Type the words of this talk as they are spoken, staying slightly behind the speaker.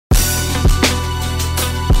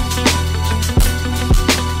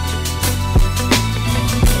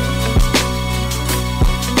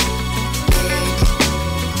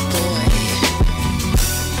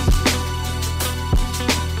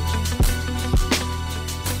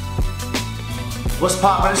What's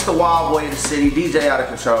poppin'? It's the wild boy of the city, DJ out of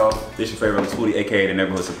control. This your favorite Spooty, aka the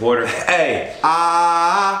neighborhood supporter. Hey,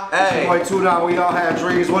 It's your boy 2 Down. We all had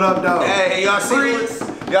dreams. What up, though? hey, y'all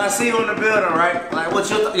see you in the building, right? Like, what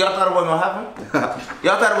y'all thought it wasn't gonna happen?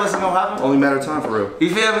 Y'all thought it wasn't gonna happen? Only matter of time, for real.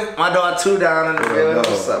 You feel me? My dog 2 Down in the building.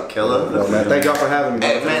 What's up, killer? No, man. Thank y'all for having me.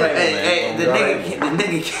 Hey, man, the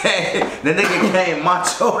nigga came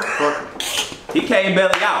macho. He came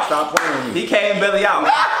belly out. Stop playing with me. He came belly out.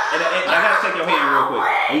 And I gotta shake your hand real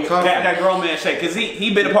quick. That grown man shake, cause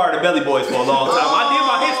he been a part of the Belly Boys for a long time. I did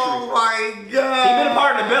my history. Oh my god. He been a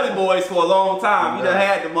part of the Belly Boys for a long time. He done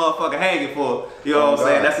had the motherfucker hanging for, you know what I'm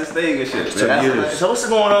saying? That's his thing and shit. So what's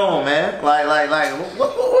going on, man? Like,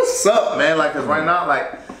 what's up, man? Like, cause right now,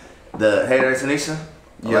 like, the Hey There Tanisha.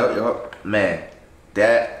 Yup. Man,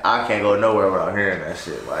 that I can't go nowhere without hearing that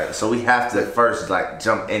shit. Like, so we have to first like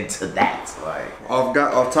jump into that. Like,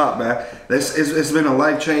 off top, man. It's been a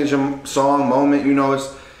life-changing song moment. You know,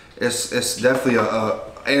 it's definitely a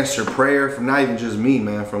answered prayer from not even just me,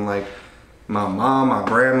 man. From like my mom, my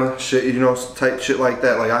grandma, shit. You know, type shit like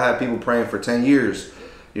that. Like I had people praying for 10 years.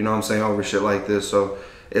 You know what I'm saying, over shit like this. So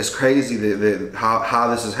it's crazy that how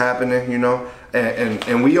this is happening. You know,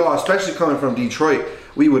 and we all, especially coming from Detroit,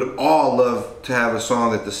 we would all love to have a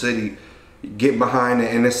song that the city get behind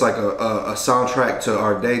it, and it's like a soundtrack to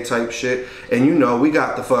our day type shit. And you know, we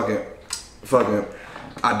got the fucking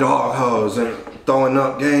our dog hoes and throwing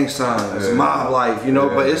up gang signs, mob life, you know.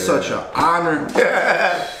 But it's such an honor.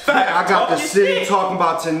 I got the city talking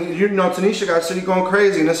about Tanisha. You know, Tanisha got the city going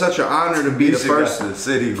crazy, and it's such an honor to be the first.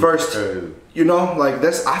 You know, like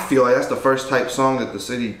that's. I feel like that's the first type song that the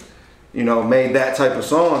city, you know, made that type of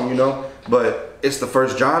song. You know, but it's the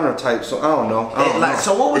first genre type, so I don't know.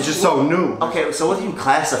 So what was it's just so new. Okay, so what do you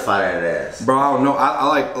classify that as? Bro, I don't know.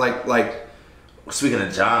 I like. Speaking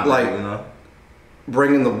of genre, like, you know,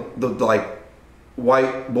 bringing the like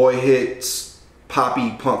white boy hits,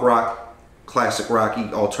 poppy, punk rock, classic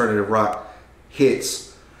rocky, alternative rock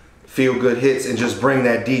hits, feel good hits, and just bring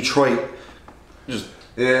that Detroit to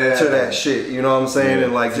that shit. You know what I'm saying?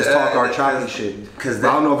 And like just talk our choppy shit. Cause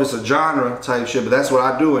I don't know if it's a genre type shit, but that's what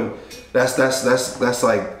I do. And that's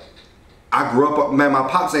like, I grew up, man, my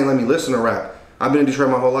pops ain't let me listen to rap. I've been in Detroit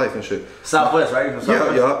my whole life and shit. Southwest, right?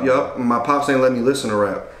 Yup. My pops ain't let me listen to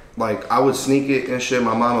rap. Like, I would sneak it and shit.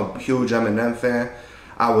 My mom a huge Eminem fan.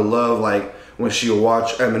 I would love, like, when she would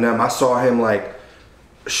watch Eminem. I saw him, like,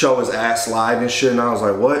 show his ass live and shit, and I was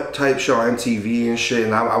like, what type show? MTV and shit.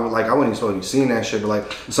 And I would, like, I wasn't even supposed to be seeing that shit, but,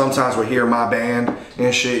 like, sometimes we'd hear my band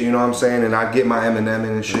and shit, you know what I'm saying? And I'd get my Eminem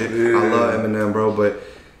in and shit. I love Eminem, bro, but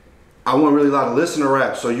I wasn't really allowed to listen to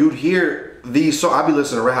rap, so you'd hear these songs. I'd be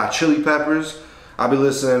listening to Red Hot Chili Peppers. I'd be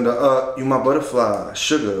listening to You My Butterfly,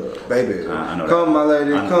 Sugar, Baby. I know come that. my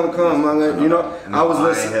lady, come my lady. You know, I was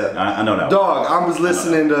listening. I know that. Dog, I was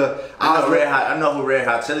listening to. I know who Red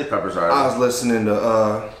Hot Chili Peppers are. I was listening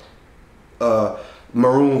to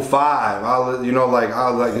Maroon 5. You know, like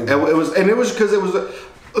it was because it was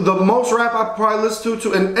the most rap I probably listened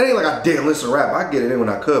to. And it ain't like I didn't listen to rap. I get it in when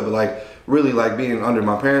I could, but like really like being under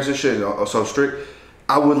my parents and shit, so strict.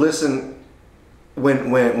 I would listen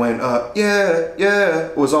when was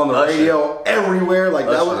on the radio everywhere. Like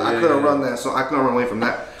that was I couldn't run that, so I couldn't run away from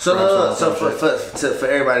that. So for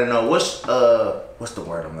everybody to know, what's the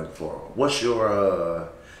word I'm looking for? What's your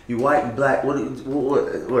you white and black? What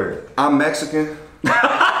word? I'm Mexican.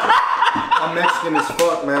 I'm Mexican as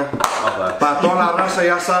fuck, man. Okay. Pa toda la raza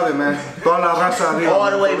ya sabe, man. Toda la raza arriba.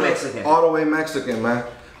 All the way Mexican. All the way Mexican, man.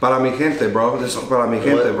 Para mi gente, bro. This is para mi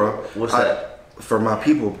gente, bro. What's that? For my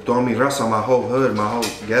people, toda mi raza, my whole hood, my whole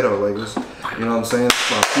ghetto, like this. You know what I'm saying?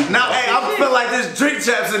 My people. Now, hey, I feel like there's drink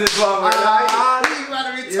chaps in this one. You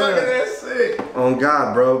gotta be talking that shit. On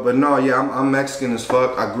God, bro. But no, yeah, I'm Mexican as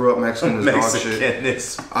fuck. I grew up Mexican as dog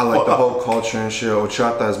shit. I like the whole culture and shit.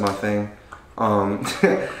 Ochata is my thing. But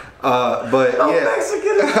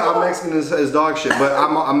yeah, I'm Mexican as dog shit. But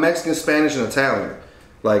I'm Mexican, Spanish, and Italian.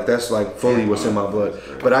 Like that's like fully what's in my blood.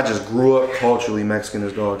 But I just grew up culturally Mexican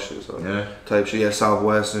as dog shit. So type shit. Yeah,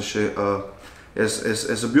 Southwest and shit.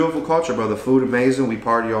 It's a beautiful culture, bro. The food amazing. We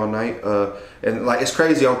party all night. And like it's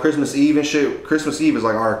crazy on Christmas Eve and shit. Christmas Eve is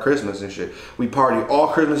like our Christmas and shit. We party all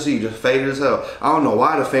Christmas Eve, just faded as hell. I don't know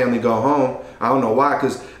why the family go home. I don't know why,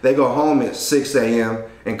 cause they go home at 6 a.m.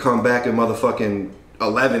 and come back at motherfucking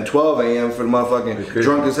 11, 12 a.m. for the motherfucking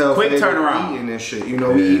drunk as hell. Quick turnaround. Eating and shit. You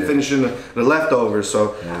know, we eat finishing the leftovers.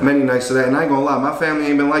 So many nights of that. And I ain't gonna lie, my family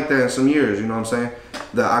ain't been like that in some years. You know what I'm saying?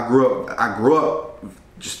 I grew up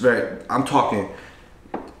just very. I'm talking.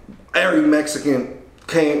 Every Mexican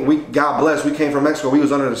came. God bless. We came from Mexico. We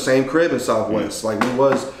was under the same crib in Southwest. Like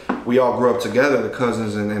we all grew up together, the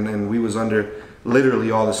cousins, and we was under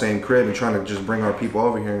literally all the same crib and trying to just bring our people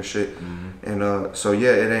over here and shit. And so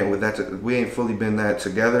yeah, it ain't with that. We ain't fully been that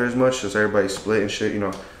together as much as everybody split and shit. You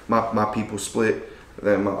know, my people split.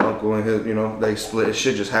 Then my uncle and his, you know, they split. It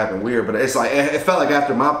shit just happened weird, but it's like it felt like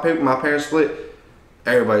after my parents split,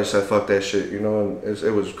 everybody said fuck that shit, you know, and it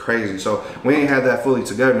was crazy. So we ain't had that fully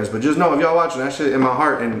togetherness, but just know if y'all watching that shit in my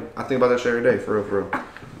heart, and I think about that shit every day, for real.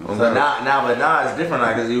 So now it's different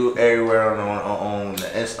now because you everywhere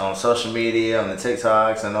on social media, on the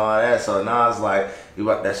TikToks and all that. So now it's like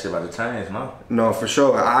that shit about to change, man. No, for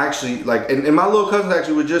sure. I actually like, and my little cousins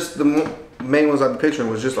actually were just the main ones I've been picturing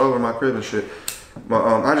was just over my crib and shit. But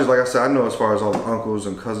I just, like I said, I know as far as all the uncles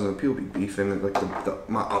and cousins and people be beefing, and like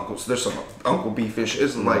my uncles, there's some uncle beefish.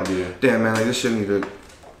 It's like, damn man, like this shit need to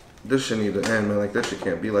end, man. Like that shit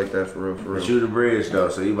can't be like that for real. But you the bridge though,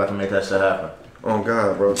 so you about to make that shit happen. Oh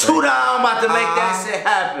God, bro. Two down, about to make that shit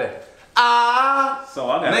happen. So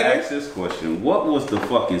I gotta ask this question: what was the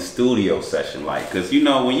fucking studio session like? Cause you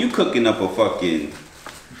know when you cooking up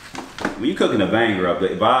when you cooking a banger up, the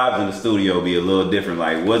vibes in the studio be a little different.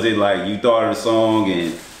 Like, was it like you thought of the song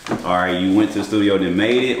and alright, you went to the studio and then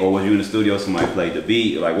made it, or was you in the studio somebody played the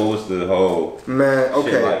beat? Like, what was the whole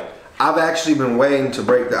shit like? I've actually been waiting to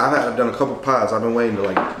break that. I've done a couple pods. I've been waiting to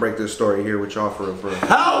like break this story here with y'all for real.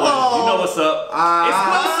 Hello, you know what's up?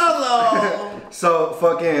 Hello. So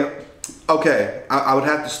fucking okay. I would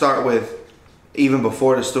have to start with even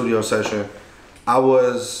before the studio session. I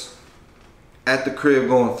was at the crib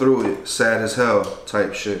going through it, sad as hell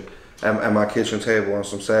type shit, at my kitchen table on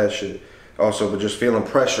some sad shit. Also, but just feeling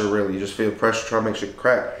pressure, really, just feel pressure trying to make shit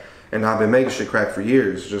crack. And I've been making shit crack for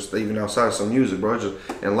years, just even outside of some music, bro. Just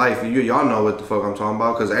in life, y'all know what the fuck I'm talking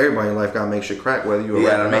about, because everybody in life gotta make shit crack, whether you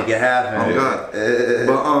gotta make it happen. Oh God.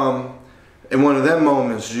 But in one of them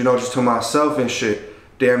moments, you know, just to myself and shit,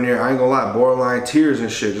 damn near, I ain't gonna lie, borderline tears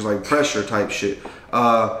and shit, just like pressure type shit.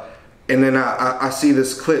 And then I see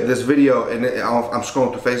this clip, this video, and I'm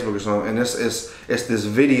scrolling through Facebook or something, and it's this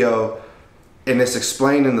video, and it's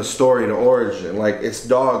explaining the story, the origin. Like, it's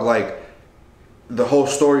like the whole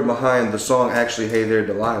story behind the song, actually, Hey There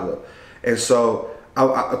Delilah. And so,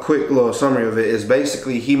 a quick little summary of it is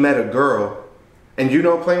basically he met a girl. And you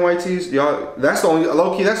know Plain White Tees? Y'all, that's the only,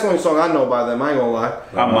 low-key, that's the only song I know by them, I ain't gonna lie.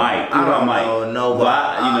 I don't know,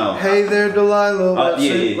 but you know. Hey There Delilah.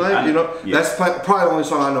 Yeah. That's probably the only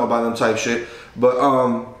song I know by them type shit. But,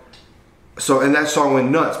 so, and that song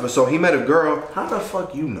went nuts. But so he met a girl. How the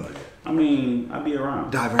fuck you know that? I mean, I be around.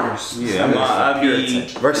 Diverse. Yeah, I be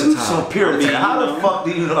versatile. So Puritan. How the fuck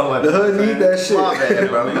do you know what the hood need that shit? My bad,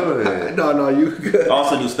 bro. No, you good. I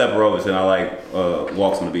also do stepper overs, and I like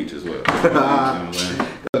walks on the beach as well.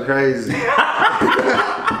 Go crazy.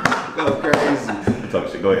 Go crazy. Talk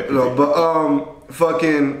shit. Go ahead. No, but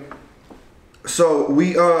fucking. So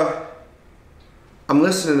I'm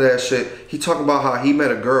listening to that shit. He talking about how he met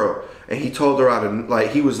a girl and he told her how to, like,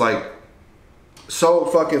 he was like so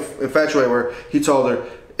fucking infatuated where he told her,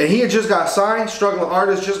 and he had just got signed, struggling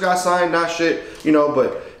artist, just got signed, not shit, you know,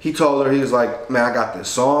 but he told her, he was like, man, I got this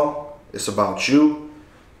song, it's about you.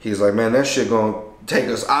 He's like, man, that shit gonna take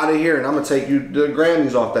us out of here and I'm gonna take you the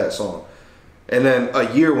Grammys off that song. And then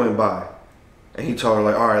a year went by and he told her,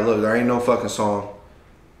 like, all right, look, there ain't no fucking song,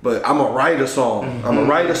 but I'm gonna write a song. I'm gonna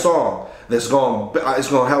write a song that's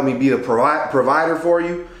gonna help me be the provider for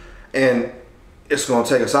you, and it's gonna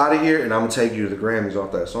take us out of here, and I'm gonna take you to the Grammys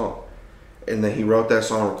off that song. And then he wrote that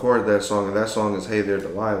song, recorded that song, and that song is Hey There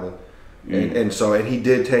Delilah. And he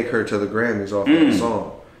did take her to the Grammys off that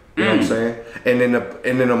song. You know what I'm saying?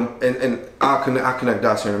 And I'll connect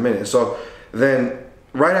dots here in a minute. So then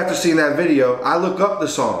right after seeing that video, I look up the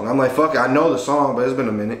song. I'm like, fuck it, I know the song, but it's been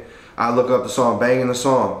a minute. I look up the song, banging the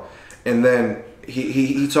song, and then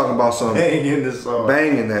he talking about some banging the song,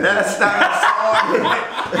 banging that. That's not the song.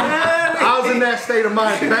 I was in that state of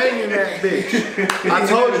mind, banging that bitch. I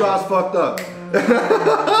told you I was fucked up.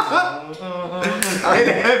 I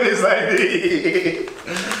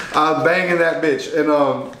was banging that bitch, and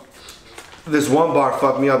this one bar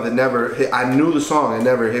fucked me up that never hit. I knew the song, it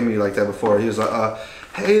never hit me like that before. He was like,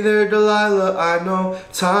 hey there Delilah, I know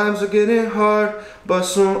times are getting hard, but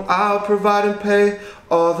soon I'll provide and pay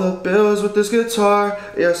all the bills with this guitar.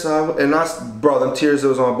 Yes, I will. And bro, them tears that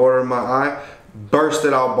was on the border of my eye,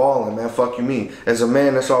 bursted out bawling, man. Fuck you mean. As a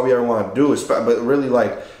man, that's all we ever want to do. But really,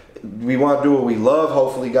 like, we want to do what we love,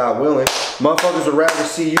 hopefully, God willing. Motherfuckers would rather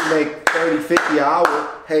see you make 30, 50 an hour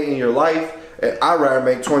hating your life. I'd rather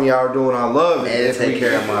make 20 hours doing what I love and take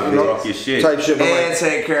care of my bitch. Your shit. Type shit. And like,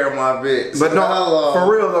 take care of my bitch. But no,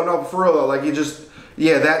 for real though, like, you just,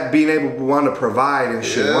 Yeah, that being able to want to provide and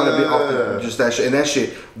shit, want to be off the, just that shit, and that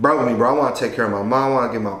shit broke me, bro. I want to take care of my mom, I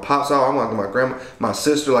want to get my pops out, I want to get my grandma, my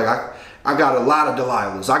sister. Like I got a lot of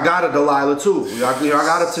Delilahs. I got a Delilah too. I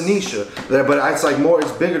got a Tanisha. But it's like more.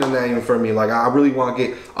 It's bigger than that even for me. Like I really want to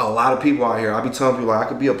get a lot of people out here. I be telling people like I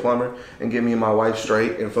could be a plumber and get me and my wife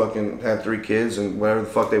straight and fucking have 3 kids and whatever the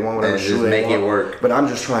fuck they want, whatever shoe they want. Make it work. But I'm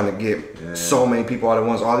just trying to get so many people out at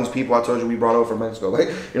once. All these people I told you we brought over from Mexico. Like,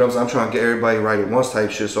 you know what I'm saying? I'm trying to get everybody right at once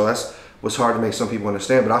type shit. So that's what's hard to make some people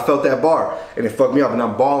understand. But I felt that bar and it fucked me up and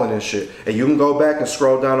I'm balling and shit. And you can go back and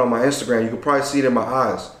scroll down on my Instagram. You can probably see it in my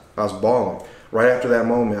eyes. I was balling. Right after that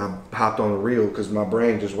moment, I hopped on the reel because my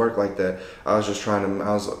brain just worked like that. I was just trying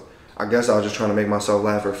to, I guess I was just trying to make myself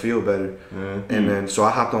laugh or feel better. Mm-hmm. And then, so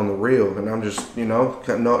I hopped on the reel and I'm just, you know,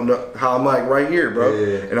 how I'm like right here, bro.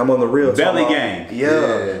 Yeah. And I'm on the reel. Belly gang.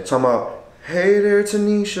 Yeah. Talking about, hey there,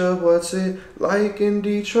 Tanisha, what's it like in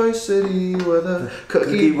Detroit City where the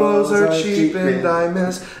cookie balls are cheap and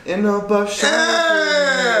diamonds in a buff shine?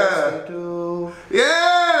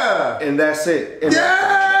 Yeah. And that's it. And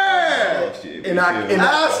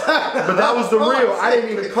but that was the real. I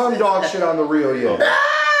didn't even come dog shit on the real yet.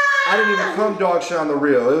 I didn't even come dog shit on the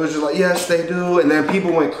real. It was just like, yes, they do. And then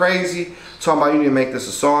people went crazy talking about you need to make this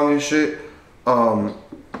a song and shit.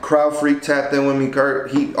 Crowd Freak tapped in with me.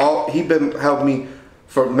 Kurt, he been helping me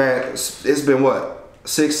for, man. It's been what,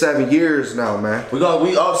 6-7 years now, man. We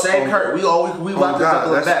all say Kurt. We about to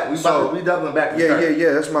double back. We doubling back.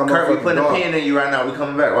 Yeah. That's my Kurt. We putting a pin in you right now. We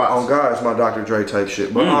coming back. Watch. On God, it's my Dr. Dre type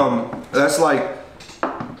shit. But that's like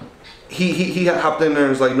he hopped in there and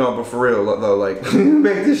was like, no, but for real though, like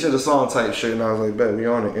make this shit a song type shit. And I was like, bet we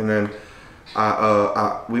on it. And then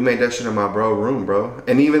we made that shit in my room, bro.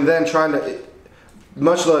 And even then, trying to,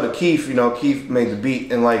 much love to Keith. You know, Keith made the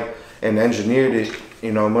beat and engineered it.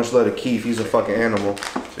 You know, much love to Keith. He's a fucking animal.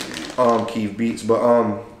 Keith Beats, but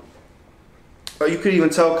you could even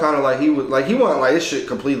tell kind of like he wasn't like this shit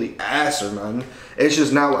completely ass or nothing. It's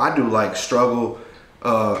just now I do like struggle,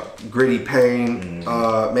 gritty pain,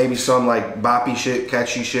 maybe some like boppy shit,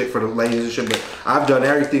 catchy shit for the ladies and shit. But I've done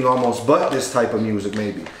everything almost but this type of music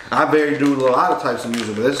maybe. I do a lot of types of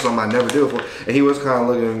music, but this is something I never did before. And he was kind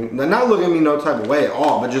of not looking at me no type of way at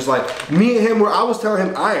all, but just like me and him, where I was telling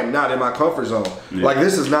him I am not in my comfort zone. Yeah. Like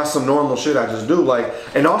this is not some normal shit I just do. Like,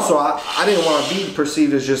 and also I didn't want to be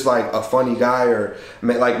perceived as just like a funny guy or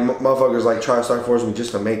like motherfuckers like try to start forcing me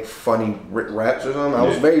just to make funny raps or something. I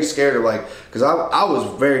was very scared of like, cause I was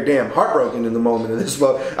very damn heartbroken in the moment of this,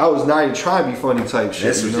 but I was not even trying to be funny type shit.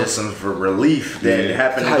 This was just some for relief that it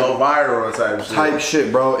happened to go viral type shit. Type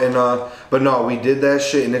shit, bro. And but no, we did that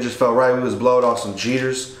shit and it just felt right. We was blowing off some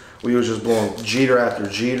Jeters. We was just blowing Jeter after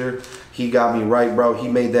Jeter. He got me right, bro. He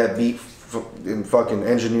made that beat and fucking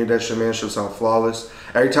engineered that shit, man. Shit sound flawless.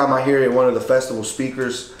 Every time I hear it, one of the festival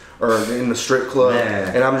speakers or in the strip club,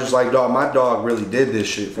 man. And I'm just like, dog, my dog really did this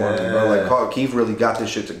shit for me, bro. Like Keith really got this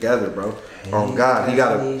shit together, bro. Oh God, he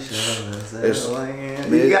got a. You just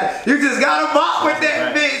got to bop with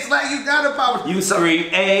that bitch, like you got to bop. You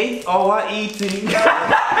scream A-O-I-E-T.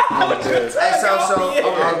 I'm dead. So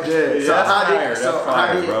how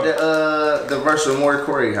did the verse with Maury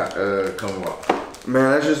Corey come about? Man,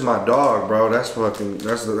 that's just my dog, bro. That's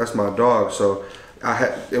my dog. So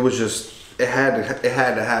it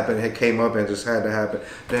had to happen. It came up and it just had to happen.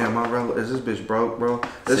 Damn, is this bitch broke, bro?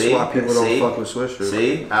 This is why people don't fuck with Swisher.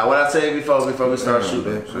 See? What I tell you before we start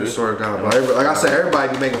shooting. I swear to God, bro. Like I said,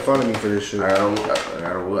 everybody be making fun of me for this shit. I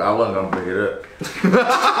wasn't gonna bring it up. You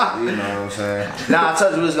know what I'm saying? Now I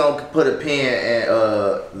told you we was gonna put a pin in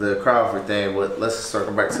the Crawford thing, but let's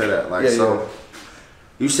circle back to that. Like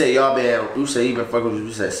you say you been fucking with,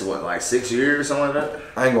 you said what, like 6 years or something like that?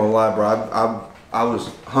 I ain't gonna lie, bro. I was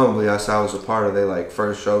humbly, I said I was a part of their like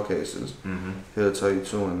first showcases. Mm-hmm. He'll tell you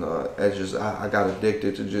too, and I got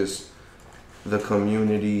addicted to just the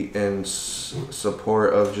community and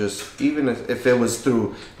support of just, even if it was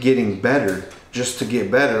through getting better, just to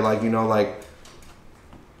get better. Like, you know, like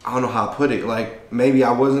I don't know how to put it. Like maybe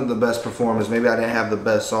I wasn't the best performance, maybe I didn't have the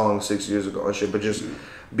best song 6 years ago and shit, but just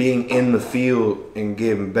being in the field and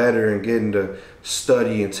getting better and getting to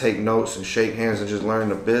study and take notes and shake hands and just learn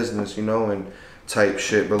the business, you know, and type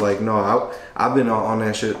shit. But like, no, I've been on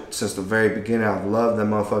that shit since the very beginning. I've loved that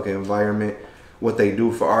motherfucking environment, what they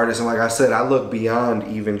do for artists. And like I said, I look beyond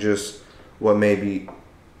even just what maybe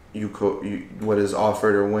what is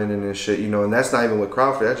offered or winning and shit, you know. And that's not even with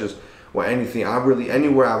Crawford, that's just with anything.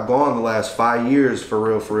 Anywhere I've gone the last 5 years, for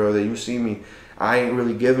real, that you see me, I ain't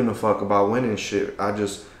really giving a fuck about winning shit. I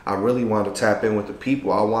really wanted to tap in with the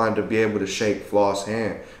people. I wanted to be able to shake Floss'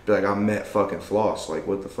 hand. Be like, I met fucking Floss. Like,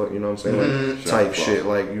 what the fuck, you know what I'm saying? Like, type shit.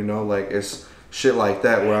 Like, you know, like, it's shit like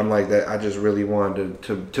that, where I'm like that. I just really wanted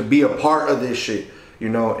to be a part of this shit, you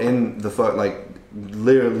know, in the like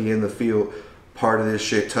literally in the field, part of this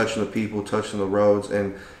shit, touching the people, touching the roads,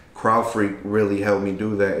 and Crowd Freak really helped me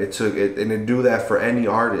do that. It took it, and it do that for any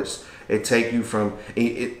artist. It take you from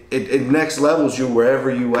it next levels you wherever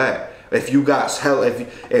you at. If you got hell,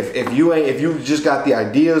 if you just got the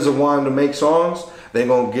ideas of wanting to make songs, they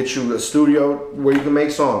gonna get you a studio where you can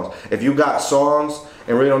make songs. If you got songs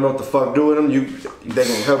and really don't know what the fuck do with them, they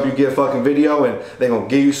gonna help you get a fucking video, and they gonna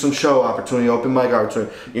give you some show opportunity, open mic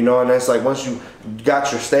opportunity, you know. And that's like once you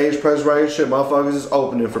got your stage presence right and shit, motherfuckers is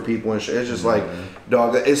opening for people and shit. It's just like,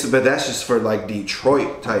 dog, but that's just for like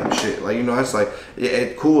Detroit type shit. Like, you know, it's like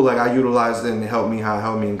it cool. Like I utilized it and it helped me how it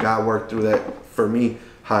helped me, and God worked through that for me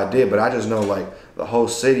how I did. But I just know like the whole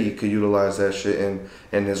city could utilize that shit,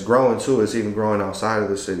 and it's growing too. It's even growing outside of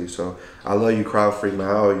the city. So I love you, Crowd Freak, man.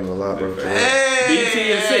 I owe you a lot, bro. Hey!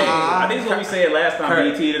 BT of the city. I think it's what we said last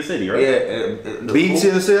time. BT of the city, right? Yeah. BT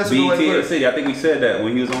of the city. That's BT of the city. I think we said that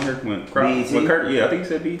when he was on here. BT. Yeah, I think he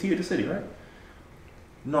said BT of the city, right?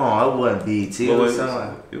 No, it wasn't BT. It was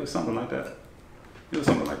something like that. It was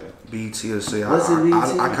something like that. BT of the city. Was it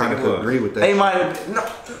BT? I kind of could agree with that. They might have no.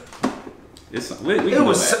 We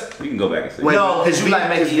can go back and see. Wait, no, because you like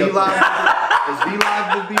making your Is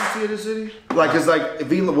V-Live the BT of the city? Like, it's like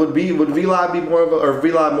would V-Live be more of a, or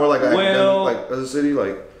V-Live more like an academic, like as a city,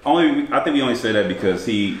 like? I think we only say that because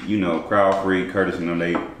he, you know, Crowd Freak, Curtis, and them,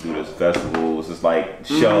 they do this festivals. It's like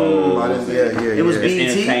shows. It was BT.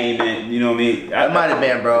 Entertainment. You know what I mean? It might have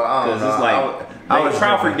been, bro. I don't know. It's like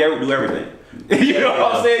Crowd Freak, they would do everything. You know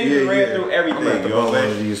what I'm saying? You ran through everything. I'm you know what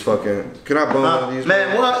I'm saying? These fucking. Can I bone one of these?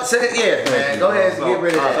 Man, what? Say, man. Go ahead and get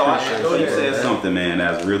rid of that. So you said something, man,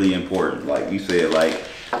 that's really important. Like you said, like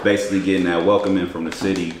basically getting that welcoming from the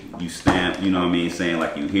city. You stamp, you know what I mean, saying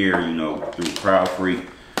like you hear, you know, through Crowd Freak.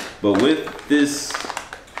 But with this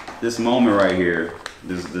moment right here,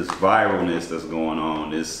 this viralness that's going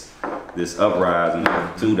on, this uprising,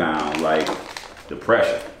 two down, like the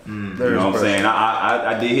pressure. You know what I'm saying?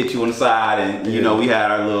 I did hit you on the side, and you know we had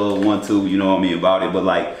our little 1-2, you know what I mean, about it. But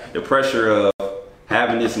like the pressure of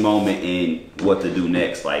having this moment and what to do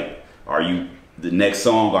next. Like, are you the next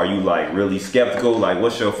song? Are you like really skeptical? Like,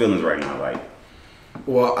 what's your feelings right now? Like,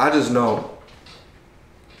 well, I just know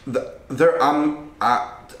I'm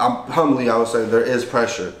humbly, I would say there is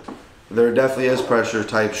pressure. There definitely is pressure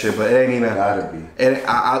type shit, but it ain't even gotta be. And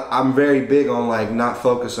I'm very big on like not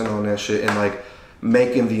focusing on that shit and like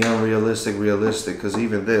making the unrealistic realistic. Because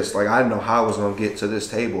even this, like, I didn't know how I was gonna get to this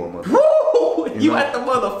table. You at the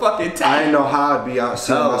motherfucking time. I didn't know how I'd be out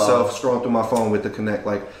seeing myself scrolling through my phone with the Connect.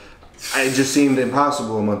 Like, it just seemed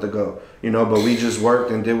impossible a month ago, you know, but we just worked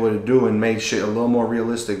and did what it do and made shit a little more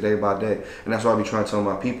realistic day by day. And that's what I be trying to tell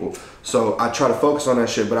my people. So I try to focus on that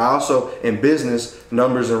shit, but I also, in business,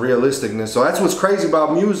 numbers and realisticness. So that's what's crazy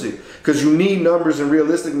about music, because you need numbers and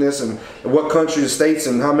realisticness and what country, states,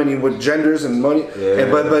 and how many, with genders and money. Yeah.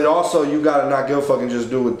 And, but also you gotta not give a fuck and just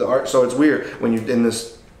do with the art. So it's weird when you're in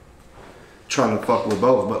this trying to fuck with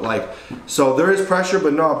both. But like, so there is pressure,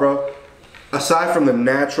 but no, bro. Aside from the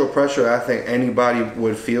natural pressure I think anybody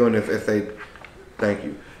would feel, and if they, thank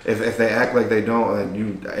you, if they act like they don't, and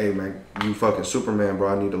you, hey man, you fucking Superman, bro,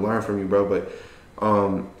 I need to learn from you, bro. But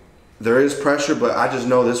there is pressure, but I just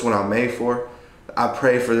know this one I'm made for. I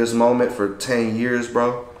prayed for this moment for 10 years,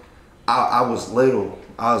 bro. I was little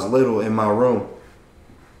in my room.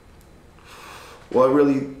 Well,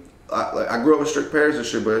 really, I grew up with strict parents and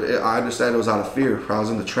shit, but I understand it was out of fear. I was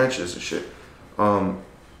in the trenches and shit.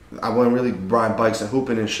 I wasn't really riding bikes and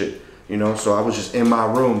hooping and shit, you know, so I was just in my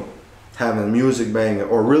room having music banging,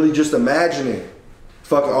 or really just imagining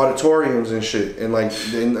fucking auditoriums and shit, and like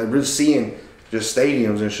really seeing just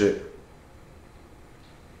stadiums and shit.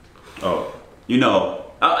 Oh, you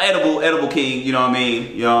know, edible king, you know what I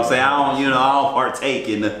mean? You know what I'm saying? I don't partake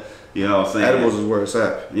in the, you know what I'm saying? Edibles is where it's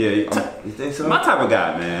at. Yeah. You think so? My type of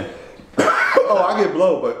guy, man. Oh, I get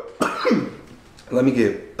blow, but let me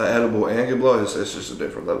get an edible and get blow. It's just a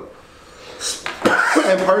different level.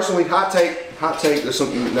 And personally, hot take. There's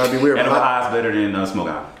something that'd be weird. Edible high is better than smoke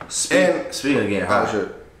high. Speaking of getting hot.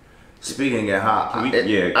 Speaking of getting hot.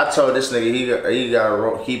 I told this nigga he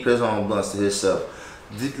got to keep his own blunts to himself.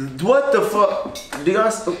 What the fuck? Do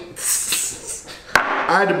y'all still?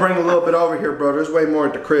 I had to bring a little bit over here, bro. There's way more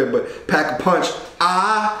at the crib, but pack a punch.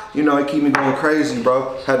 You know, it keep me going crazy,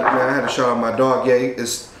 bro. I had to shout out my dog. Yeah,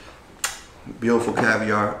 it's beautiful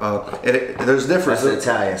caviar. There's difference. That's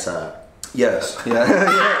the Italian side. Yes. Yeah.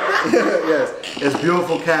 Yes. It's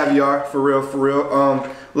beautiful caviar, for real.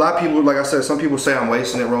 a lot of people, like I said, some people say I'm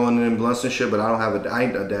wasting it rolling it in blunts and shit, but I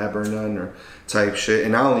ain't a dabber or nothing or type shit.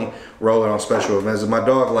 And I only roll it on special events. My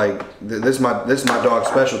dog, like, this is my dog's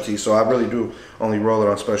specialty, so I really do only roll it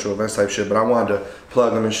on special events type shit. But I wanted to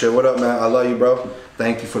plug them and shit. What up, man? I love you, bro.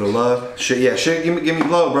 Thank you for the love. Shit, yeah, shit, give me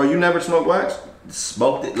love, bro. You never smoke wax?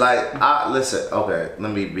 Smoked it listen. Okay,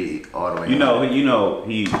 let me be all the way. You know what he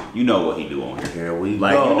do on here. Here we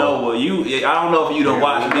like go. You know what you. I don't know if you don't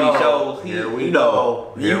watch many shows. Here we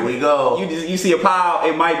go. You see a pile.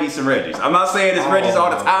 It might be some Reggies. I'm not saying it's Reggies all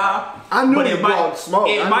the time. I knew but it might smoke.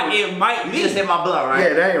 It might be. You just hit my blunt, right?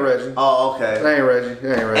 Yeah, that ain't Reggie. Oh, okay. That ain't Reggie.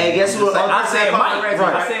 Hey, guess what? I said Mike. Reggie.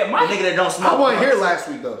 Right. I said Mike. The nigga that don't smoke. I wasn't here last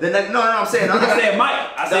week though. No, I'm saying. I said Mike.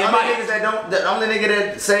 I said Mike. The only nigga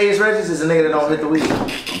that say he's Regis is the nigga that don't hit the weed.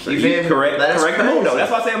 You correct the move though.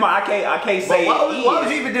 That's why I said Mike. I can't say. Why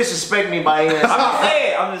would you even disrespect me by here?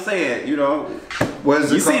 I'm just saying. You know.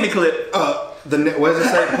 You seen the clip? What does it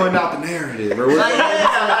say? Pointing out the narrative. Or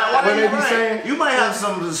what they be saying? You might have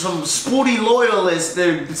some spooty loyalists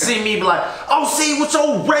that see me be like, oh, see what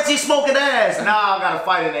your Reggie smoking ass. Nah, I gotta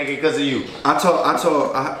fight a nigga because of you. I told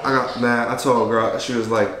a girl. She was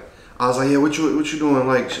like, I was like, yeah, what you doing?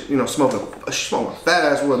 Like, smoking. She smoking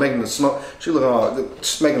fast. What making the smoke? She look all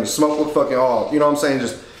making the smoke look fucking all. You know what I'm saying?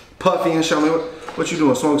 Just puffy and shit. I mean, what you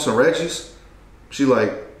doing? Smoking some Reggies? She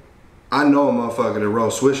like. I know a motherfucker that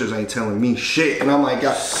roll swishers ain't telling me shit, and I'm like,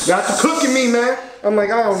 got to cooking me, man. I'm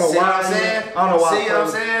like, I don't know why. I'm saying? I don't know why. See what I'm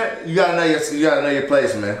saying? You gotta know your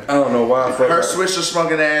place, man. I don't know why. Her swisher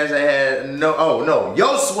smoking ass and had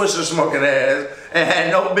your swisher smoking ass and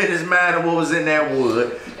had no business minding what was in that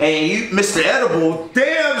wood. And you, Mr. Edible,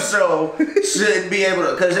 damn so should be able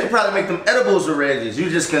to, because they probably make them edibles with Reggies. You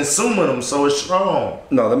just consuming them, so it's strong.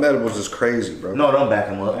 No, them edibles is crazy, bro. No, don't back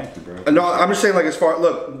them up. Thank you, bro. No, I'm just saying, like, as far,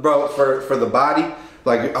 look, bro, for the body,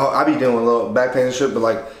 like, I be dealing with a little back pain and shit, but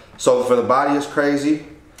like, so for the body it's crazy.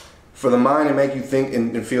 For the mind, it make you think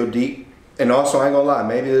and feel deep. And also, I ain't gonna lie,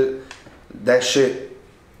 maybe that shit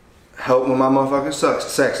helped with my motherfucking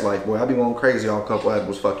sex life, boy. I be going crazy on a couple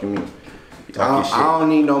edibles fucking me. I don't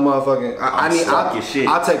need no motherfucking. I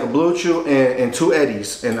take a blue chew and 2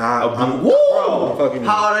 eddies, and I'm fucking.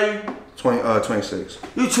 How old are you? 26.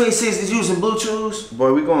 You 26 is using blue chews?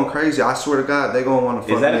 Boy, we going crazy. I swear to God, they gonna want to fuck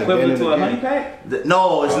me. Is that equivalent to a honey pack?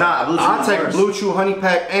 No, it's not. I take a blue chew, honey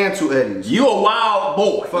pack, and 2 eddies. You a wild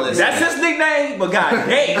boy. That's his nickname, but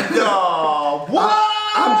goddamn. No, what?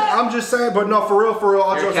 I'm just saying, but no, for real.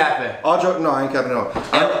 You're capping. No, I ain't capping at all.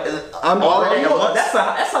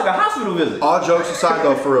 That's like a hospital visit. All jokes aside,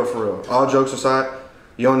 though, for real. All jokes aside,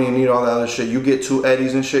 you don't even need all that other shit. You get 2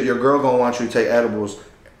 eddies and shit. Your girl gonna want you to take edibles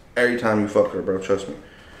every time you fuck her, bro. Trust me.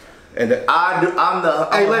 And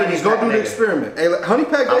hey, ladies, go do the experiment. Hey, honey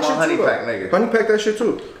pack that shit honey too. Pack nigga. Honey pack that shit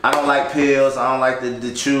too. I don't like pills. I don't like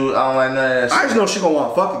the chew. I don't like none of that shit. I just know she gonna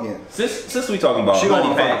want to fuck again. Since we talking about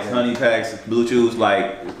honey packs, blue chews,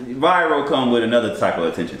 like viral come with another type of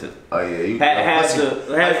attention to. Oh yeah, has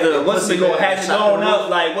it gone up?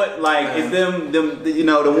 Like what? Like is them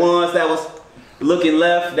the ones that was looking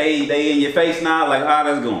left, they in your face now. Like how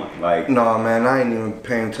that's going? Like no, man, I ain't even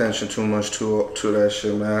paying attention too much to that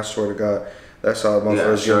shit, man. I swear to God, that's how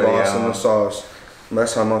motherfuckers get lost in the sauce.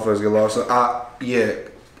 That's how motherfuckers get lost. I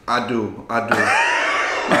do.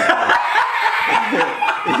 Yeah,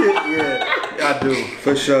 I do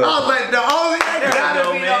for sure. I was like, the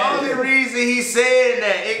only reason he said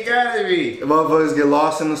that, it gotta be. Motherfuckers get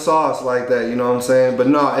lost in the sauce like that, you know what I'm saying? But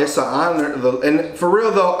no, it's an honor. And for real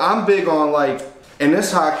though, I'm big on like, and this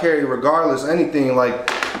is how I carry regardless anything, like,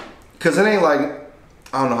 cause it ain't like,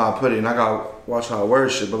 I don't know how I put it, and I gotta watch how I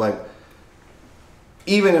word shit, but like,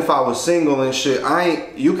 even if I was single and shit,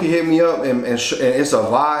 you can hit me up and it's a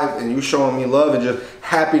vibe and you showing me love and just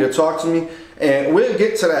happy to talk to me. And we'll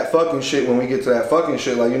get to that fucking shit when we get to that fucking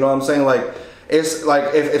shit. Like, you know what I'm saying? Like, it's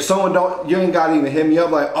like if someone you ain't gotta even hit me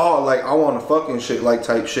up like, oh, like I want a fucking shit, like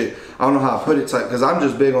type shit. I don't know how to put it type, cause I'm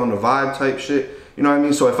just big on the vibe type shit. You know what I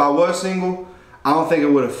mean? So if I was single, I don't think it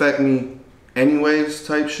would affect me anyways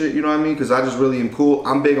type shit. You know what I mean? Cause I just really am cool.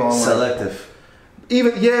 I'm big on like, selective.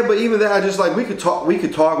 Even that, I just like we could talk, we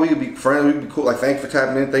could be friends, we could be cool. Like, thank you for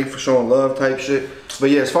tapping in, thank you for showing love, type shit.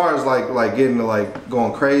 But yeah, as far as like getting to like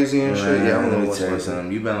going crazy and shit, yeah, I'm let me tell you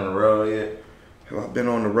something. You been on the road yet? Have I been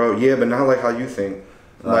on the road? Yeah, but not like how you think.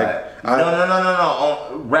 Like no.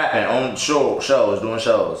 On rapping on shows, doing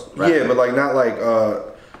shows. Rapping. Yeah, but like not like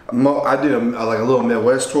I did a little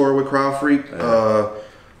Midwest tour with Crowd Freak.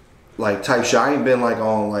 like type shit. I ain't been like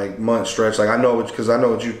on like month stretch. Like I know what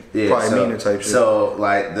you probably mean type shit. So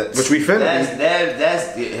like which we finna.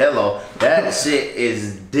 That's hello. That shit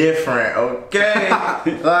is different. Okay,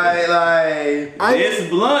 like this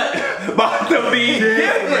blunt about to be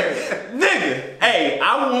different, nigga. Hey,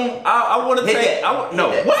 I want to take. No,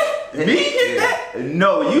 what? Me hit that?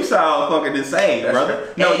 No, you sound fucking insane,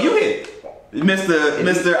 brother. No, you hit.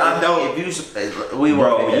 Mister, I don't.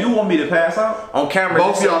 Bro, you want me to pass out on camera?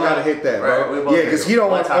 Both of y'all gotta hit that, bro. Right, yeah, because he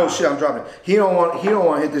don't want. Oh shit, I'm dropping. He don't want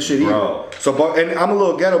to hit this shit either. So, and I'm a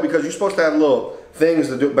little ghetto because you're supposed to have little things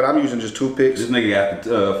to do, but I'm using just toothpicks. This nigga got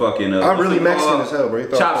the fucking. I'm really Mexican as hell, bro.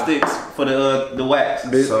 Chopsticks for the wax.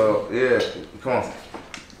 Bitch. So yeah, come on.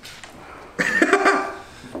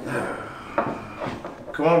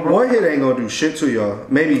 Come on, bro. One hit ain't gonna do shit to y'all.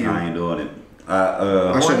 Maybe you. I ain't doing it.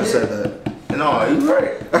 I shouldn't have said that. No, you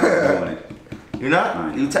right. You're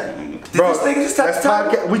not? You bro, this nigga just touched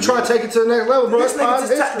podcast. We try to take it to the next level, bro. This nigga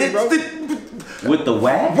just bro. With the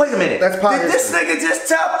wax? Wait a minute. That's podcast. Did this nigga just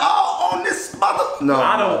tap all on this mother? No.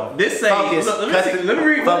 I don't. This say, let me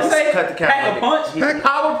read what it say. Cut the camera. Pack a punch.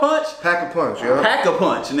 Power punch. Pack a punch, yo. Pack a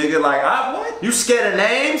punch, nigga. Like, what? You scared of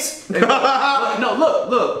names? No,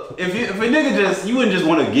 look. If a nigga you wouldn't just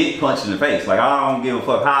want to get punched in the face. Like, I don't give a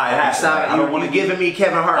fuck how it happens. I don't want to giving me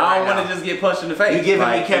Kevin Hart. I don't want to just get punched in the face. You giving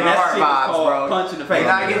me Kevin Hart vibes, bro. Punch in the face. You're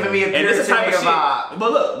not giving me a pure vibe.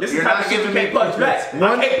 But look, this is type of shit you can't punch back.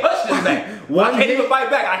 I can't punch this back. I can't even fight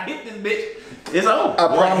back. I hit this bitch. It's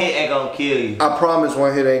over. One hit ain't gonna kill you. I promise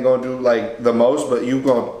one hit ain't gonna do like the most, but you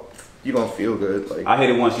gonna feel good. Like I hit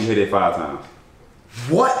it once, you hit it 5 times.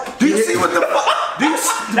 What? Do you see what the fuck? That's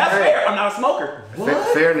fair. I'm not a smoker.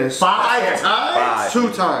 Fairness. 5 times?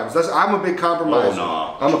 2 times. I'm a big compromiser.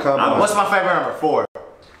 Oh, no. I'm a compromiser. What's my favorite number? 4.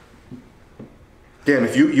 Damn,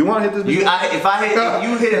 if you want to hit this, if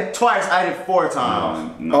you hit it twice, I hit it 4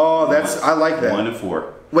 times. No, oh, I like that. 1 and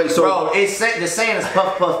 4. Wait, so bro, the saying is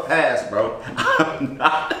puff puff pass, bro. I'm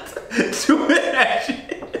not doing that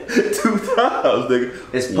shit 2 times,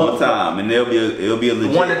 nigga. It's 1 time, and it'll be a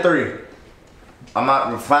legit 1 to 3. I'm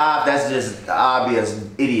not 5. That's just I'll be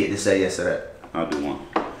an idiot to say yes to that. I'll do 1.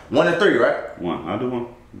 1 to 3, right? 1. I'll do 1.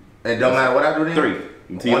 It don't matter what I do then.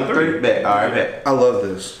 3. 1 to 3. Bet. All right, bet. I love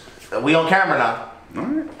this. We on camera now. All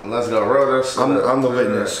right. Let's go. Roll this. I'm the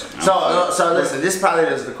witness. So listen. This probably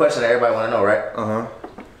is the question that everybody want to know, right?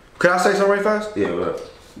 Can I say something right fast? Yeah.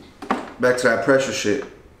 What? Back to that pressure shit.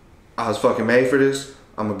 I was fucking made for this.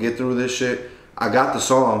 I'm gonna get through this shit. I got the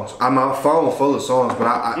songs. My phone full of songs, but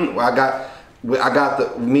I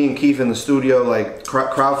got me and Keith in the studio. Like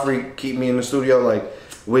Crowd Freak keep me in the studio. Like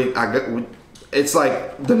it's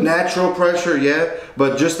like the natural pressure, yeah.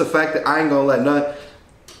 But just the fact that I ain't gonna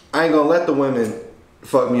let the women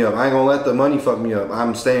fuck me up. I ain't gonna let the money fuck me up.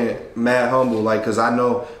 I'm staying mad humble, like, cause I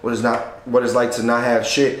know what it's like to not have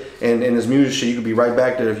shit. And in this music shit, you could be right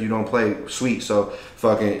back there if you don't play sweet. So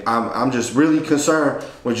fucking, I'm just really concerned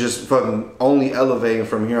with just fucking only elevating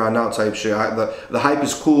from here on out type shit. The hype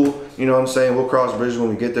is cool, you know what I'm saying? We'll cross bridges when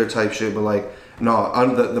we get there type shit. But like, no,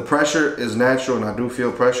 the pressure is natural, and I do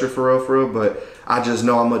feel pressure for real. But I just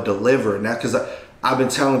know I'm gonna deliver, and that's cause I've been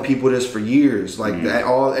telling people this for years, like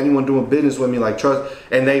anyone doing business with me, like trust,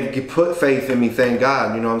 and they put faith in me. Thank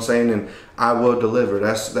God, you know what I'm saying, and I will deliver.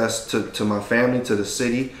 That's to my family, to the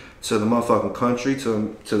city, to the motherfucking country,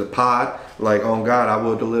 to the pod. Like on God, I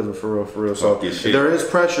will deliver for real. So there is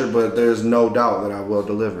pressure, but there's no doubt that I will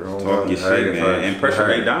deliver. Talk your shit, man. And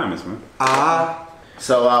pressure ain't diamonds, man.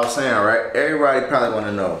 So I was saying, right? Everybody probably want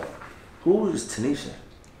to know who is Tanisha.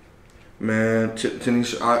 Man,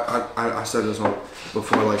 Tanisha, I said this one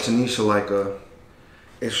before, like Tanisha, like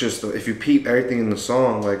it's just if you peep everything in the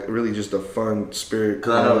song, like really just a fun spirit.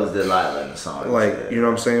 Cause I know it's Delilah in the song. Like you know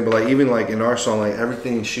what I'm saying, but like even like in our song, like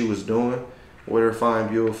everything she was doing with her fine,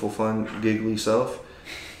 beautiful, fun, giggly self,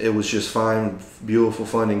 it was just fine, beautiful,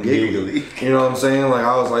 fun, and giggly. You know what I'm saying? Like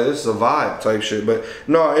I was like, this is a vibe type shit. But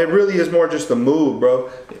no, it really is more just the mood,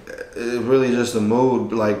 bro. It really just the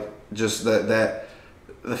mood, like just that.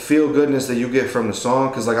 The feel goodness that you get from the song,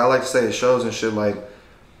 because like I like to say it shows and shit, like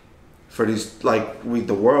for these, like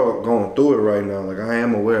the world going through it right now. Like I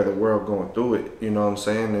am aware of the world going through it, you know what I'm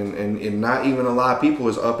saying, and not even a lot of people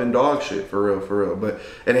is up in dog shit for real, but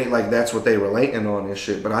it ain't like that's what they relating on and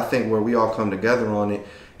shit. But I think where we all come together on it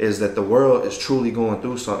is that the world is truly going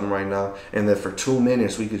through something right now, and that for 2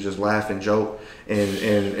 minutes we could just laugh and joke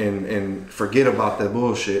and forget about that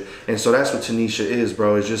bullshit. And so that's what Tanisha is,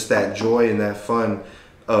 bro. It's just that joy and that fun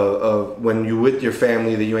of when you with your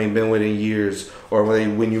family that you ain't been with in years, or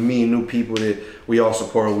when you meet new people that we all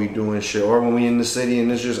support what we do and shit, or when we in the city and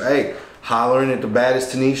it's just, hey, hollering at the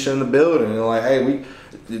baddest Tanisha in the building, and like, hey,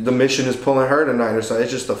 the mission is pulling her tonight or something.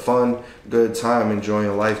 It's just a fun, good time,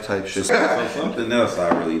 enjoying life type shit. So something else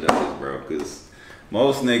I really does, bro, because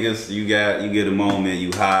most niggas, you get a moment,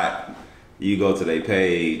 you hot, you go to their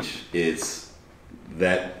page, it's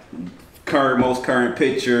that most current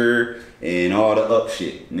picture and all the up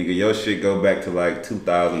shit. Nigga, your shit go back to like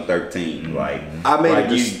 2013. Like, I made like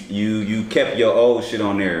you kept your old shit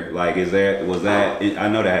on there. Like, was that? I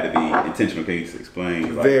know that had to be intentional. Can you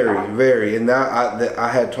explain? Like, very. And that I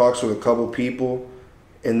had talks with a couple people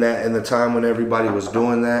in the time when everybody was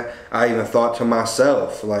doing that. I even thought to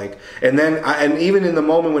myself, like, and even in the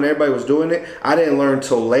moment when everybody was doing it, I didn't learn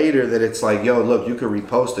till later that it's like, yo, look, you could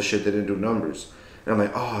repost the shit that didn't do numbers. And I'm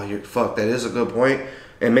like, oh, fuck, that is a good point.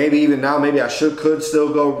 And maybe even now, maybe I could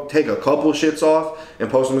still go take a couple shits off and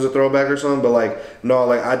post them as a throwback or something. But like, no,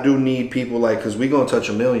 like I do need people, like, because we gonna touch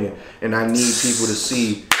 1 million, and I need people to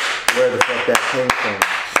see where the fuck that came from.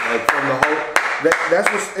 Like from the whole,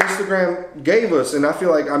 that's what Instagram gave us. And I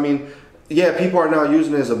feel like, I mean, yeah, people are now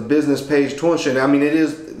using it as a business page tool and shit. I mean,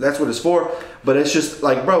 that's what it's for. But it's just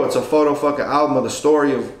like, bro, it's a photo fucking album of the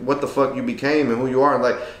story of what the fuck you became and who you are. And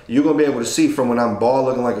like, you're gonna be able to see from when I'm bald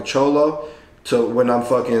looking like a cholo to when I'm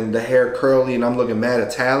fucking the hair curly and I'm looking mad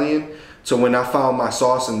Italian to when I found my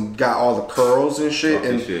sauce and got all the curls and shit.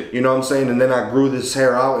 You know what I'm saying? And then I grew this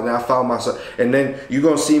hair out and I found myself. And then you're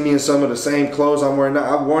gonna see me in some of the same clothes I'm wearing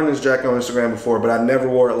now. I've worn this jacket on Instagram before, but I never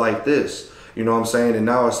wore it like this. You know what I'm saying? And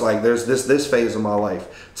now it's like there's this phase of my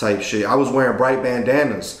life type shit. I was wearing bright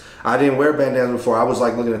bandanas. I didn't wear bandanas before. I was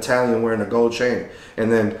like looking Italian wearing a gold chain.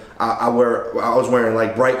 And then I was wearing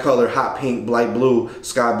like bright color, hot pink, light blue,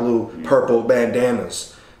 sky blue, purple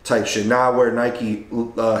bandanas type shit. Now I wear Nike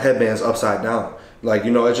headbands upside down. Like,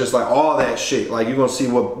 you know, it's just like all that shit. Like you're gonna see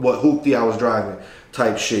what hoopty I was driving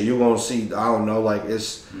type shit. You're gonna see, I don't know, like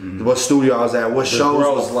it's what studio I was at, what shows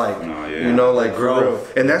was like. You know, like for real.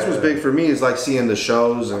 And that's what's big for me is like seeing the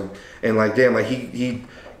shows and like damn, like he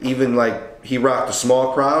even like he rocked a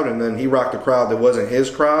small crowd and then he rocked a crowd that wasn't his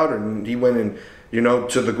crowd and he went in, you know,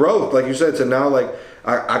 to the growth, like you said, to now like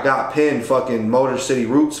I got pinned fucking Motor City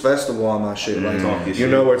Roots Festival on my shit. Like, you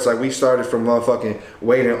know, where it's like we started from motherfucking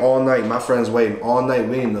waiting all night. My friends waiting all night.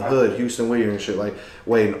 We in the hood, Houston, Whittier and shit. Like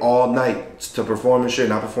waiting all night to perform and shit.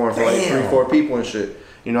 And I performed for like 3-4 people and shit.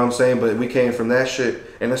 You know what I'm saying? But we came from that shit.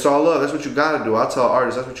 And it's all love. That's what you gotta do. I tell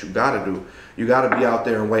artists, that's what you gotta do. You gotta be out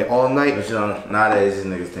there and wait all night. But you know, nowadays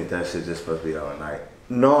these niggas think that shit just supposed to be all night.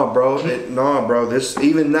 No, bro. Bro. This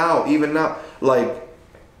even now, like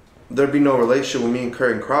there'd be no relationship with me and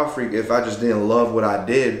Kurt and Crowd Freak if I just didn't love what I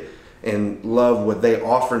did and love what they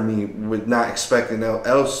offered me with not expecting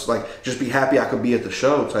else. Like just be happy I could be at the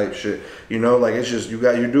show type shit. You know, like it's just you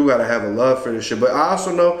do gotta have a love for this shit. But I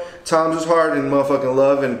also know times is hard and motherfucking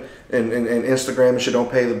love and Instagram and shit don't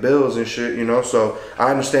pay the bills and shit, you know. So I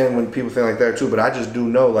understand when people think like that too, but I just do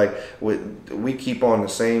know like we keep on the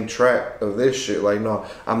same track of this shit. Like no,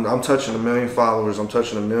 I'm touching 1 million followers, I'm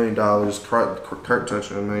touching $1 million, Kurt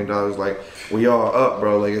touching $1 million. Like we all up,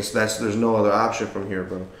 bro. Like there's no other option from here,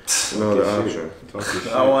 bro. No other option.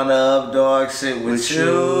 I wanna up dog shit with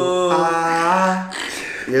you.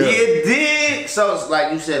 You dig? So it's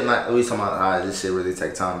like you said, like we talking about this shit really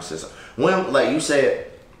take time. It's just when like you said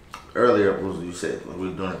earlier, you said like, we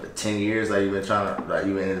were doing it for 10 years. Like you been trying to, like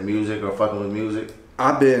you been into music or fucking with music.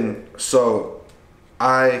 I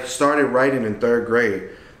started writing in 3rd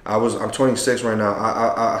grade. I'm 26 right now.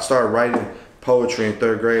 I started writing poetry in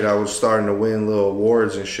 3rd grade. I was starting to win little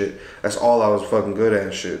awards and shit. That's all I was fucking good at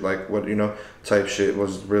and shit. Like what, you know, type shit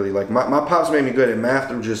was really like my pops made me good at math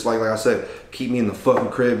through just like I said, keep me in the fucking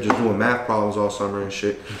crib just doing math problems all summer and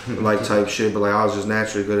shit. Like type shit. But like I was just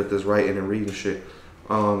naturally good at this writing and reading shit.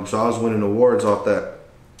 So I was winning awards off that.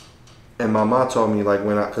 And my mom told me like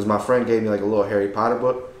cause my friend gave me like a little Harry Potter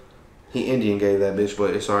book. He Indian gave that bitch,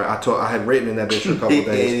 but it's alright. I had written in that bitch for a couple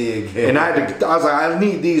days. And I was like, I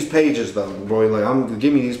need these pages though, bro. Like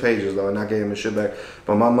give me these pages though. And I gave him the shit back.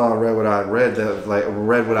 But my mom read what I read,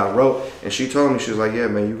 read what I wrote, and she told me, she was like, yeah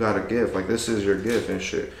man, you got a gift. Like this is your gift and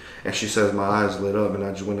shit. And she says my eyes lit up and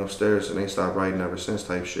I just went upstairs and they stopped writing ever since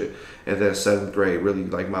type shit. And then 7th grade, really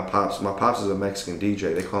like my pops is a Mexican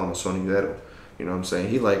DJ. They call him a sonidero. You know what I'm saying?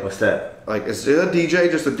 He like what's that? Like it's a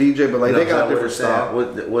DJ, just a DJ, but like they got different style.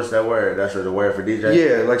 What's that word? That's the word for DJ.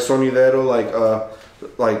 Yeah, like sonidero,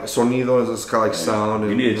 like sonido is kind of like sound.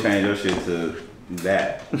 You need to change your shit to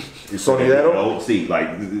that. Sonidero. C, like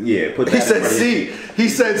yeah, put that. He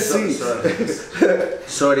said C.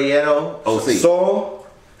 Sonidero. O C.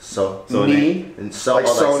 Ni. And so like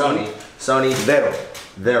Sony. Sonidero.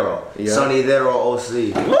 Vero. Yeah. Sonidero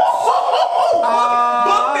OC. Book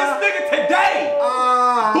this nigga today.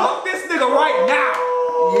 Book this nigga right now.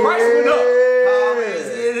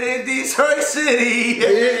 City.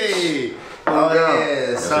 Hey. Oh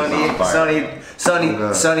yeah, Sonny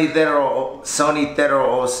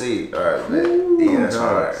Thero OC. All right, man. Yeah, that's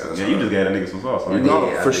hard. Yeah, you just got a nigga some sauce. Right?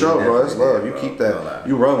 No, for sure, bro. That's love. You keep that.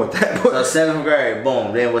 You run with that. So 7th grade,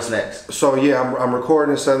 boom. Then what's next? So yeah, I'm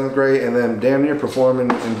recording in 7th grade, and then damn near performing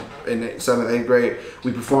in 7th, 8th grade.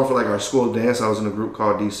 We performed for like our school dance. I was in a group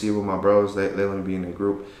called DC with my bros. They let me be in a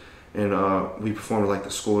group. And we performed like the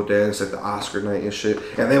school dance, like the Oscar night and shit.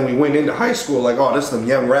 And then we went into high school like, oh, this is them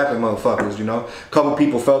young rapping motherfuckers, you know. A couple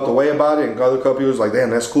people felt the way about it, and other couple people was like,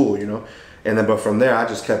 damn, that's cool, you know. And then, but from there, I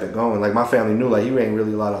just kept it going. Like my family knew, like, you ain't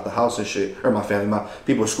really allowed out the house and shit. Or my family, my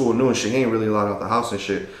people at school knew and shit. He ain't really allowed out the house and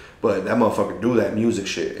shit. But that motherfucker do that music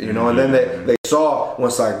shit, you know. And then they saw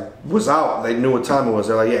once I was out, they knew what time it was.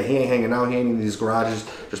 They're like, yeah, he ain't hanging out. He ain't in these garages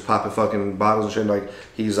just popping fucking bottles and shit. Like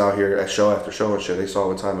he's out here at show after show and shit. They saw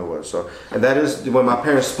what time it was. So, and that is when my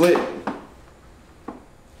parents split.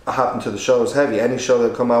 I hopped into the shows heavy. Any show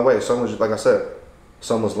that come my way. Some was, like I said,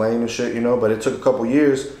 some was lame and shit, you know. But it took a couple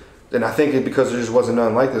years. And I think it because there just wasn't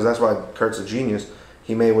nothing like this. That's why Kurt's a genius.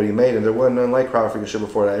 He made what he made, and there wasn't nothing like crowd freaking shit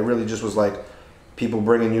before that. It really just was like people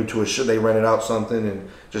bringing you to a show. They rented out something and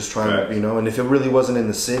just trying to, you know. And if it really wasn't in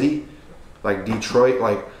the city, like Detroit,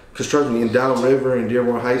 like, because trust me, in Downriver and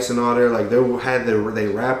Dearborn Heights and all there, like they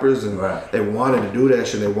rappers and they wanted to do that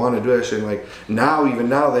shit. They want to do that shit. And like now, even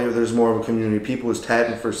now, there's more of a community. People is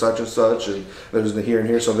tagging for such and such, and there's the here and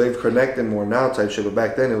here. So they've connected more now type shit. But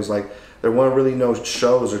back then, it was like there weren't really no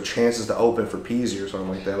shows or chances to open for Peasy or something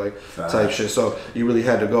like that, like type shit. So you really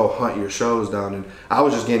had to go hunt your shows down, and I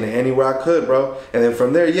was just getting it anywhere I could, bro. And then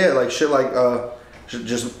from there, yeah, like shit, like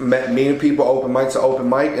just met meeting people, open mic to open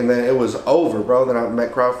mic, and then it was over, bro. Then I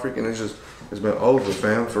met crowd freaking. It's been over,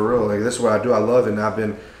 fam, for real. Like this is what I do. I love it, and I've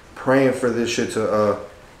been praying for this shit to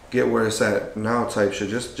get where it's at now, type shit.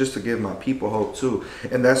 Just to give my people hope too,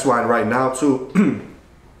 and that's why right now too,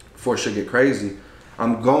 before shit get crazy,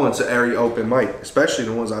 I'm going to every open mic, especially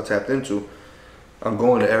the ones I tapped into. I'm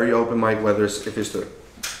going to every open mic, whether if it's to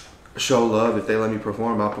show love, if they let me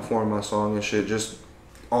perform, I'll perform my song and shit, just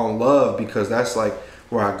on love, because that's like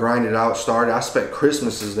where I grinded out, started. I spent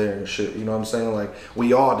Christmases there and shit, you know what I'm saying? Like,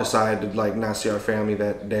 we all decided to like not see our family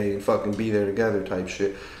that day and fucking be there together type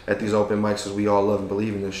shit at these open mics, because we all love and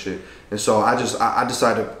believe in this shit. And so I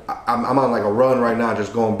decided, I'm on like a run right now,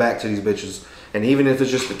 just going back to these bitches. And even if it's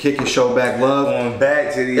just to kick and show back love, going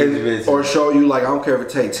back to these bitches, or show you, like, I don't care if it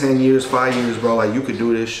take 10 years, 5 years, bro. Like, you could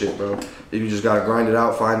do this shit, bro. You just gotta grind it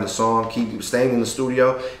out, find the song, keep staying in the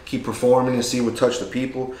studio, keep performing and see what touch the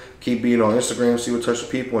people. Keep being on Instagram, see what touch the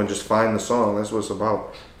people, and just find the song. That's what it's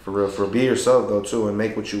about, for real. For be yourself though too, and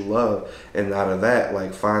make what you love. And out of that,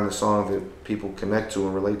 like, find the song that people connect to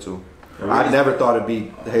and relate to. I never thought it'd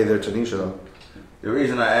be Hey There Tanisha though. The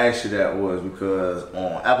reason I asked you that was because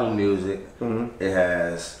on Apple Music, it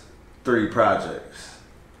has 3 projects.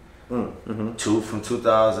 2 from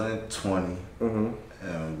 2020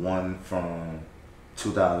 and 1 from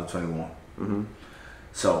 2021.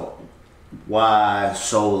 So why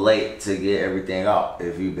so late to get everything out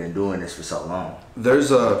if you've been doing this for so long?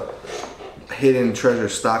 There's a hidden treasure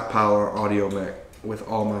stockpile on Audio Mac with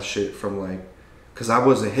all my shit from, like, because I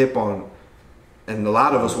wasn't hip on, and a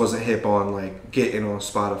lot of us wasn't hip on, like, getting on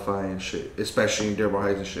Spotify and shit, especially in Dearborn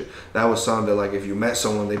Heights and shit. That was something that, like, if you met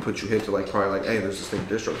someone, they put you hip to, like, probably like, hey, there's this thing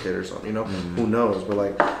DistroKid or something, you know? Who knows? But,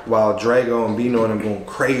 like, while Drago and Bino and them going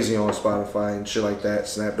crazy on Spotify and shit like that,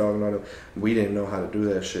 Snapdog and all that, we didn't know how to do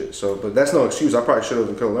that shit. So, but that's no excuse. I probably should have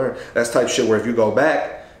and could have learned. That's type shit where if you go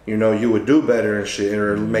back, you know, you would do better and shit,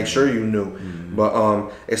 or make sure you knew.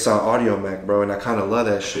 But it's on Audio Mac, bro, and I kind of love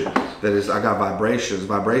that shit. That is, I got Vibrations.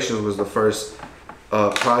 Vibrations was the first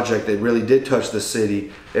project that really did touch the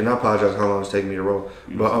city, and I apologize how long it's taking me to roll,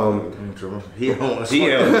 but he held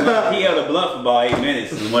a blunt for about 8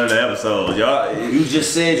 minutes in one of the episodes. Y'all, you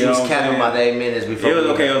just said you was counting about 8 minutes before. It was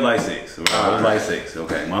okay. It was like 6. It was like 6.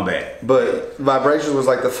 Okay, my bad. But Vibrations was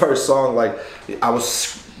like the first song. Like, I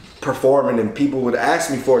was performing and people would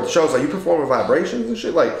ask me for it. The shows like, you performing Vibrations and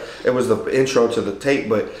shit. Like, it was the intro to the tape.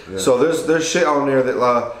 But so there's shit on there that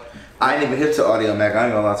I ain't even hip to Audio Mac. I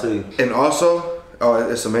ain't gonna lie to you. And also,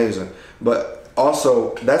 oh, it's amazing. But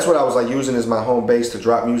also, that's what I was like using as my home base to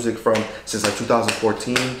drop music from since like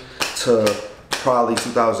 2014 to probably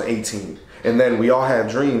 2018. And then We All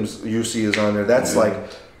Have Dreams, UC is on there. That's like,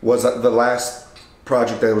 was the last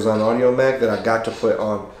project that was on Audio Mac that I got to put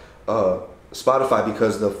on Spotify,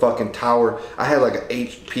 because the fucking tower, I had like an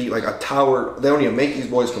HP, like a tower. They don't even make these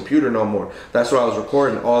boys computer no more. That's what I was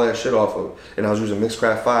recording all that shit off of. And I was using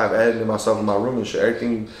Mixcraft 5, editing myself in my room and shit.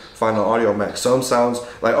 Everything you find on Audio Mac. Some sounds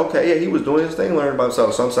like, okay, yeah, he was doing his thing, learning about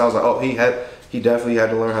himself. Some sounds like, oh, he definitely had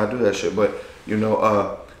to learn how to do that shit. But you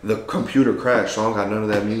know, the computer crashed, so I don't got none of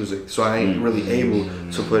that music, so I ain't really able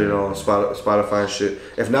to put it on Spotify and shit.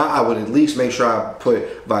 If not, I would at least make sure I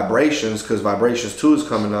put Vibrations, because Vibrations 2 is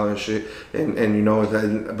coming out and shit. And you know,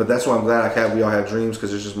 but that's why I'm glad We All Have Dreams,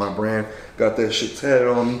 because it's just my brand. Got that shit tatted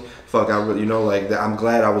on me. Fuck, I really, you know, like that. I'm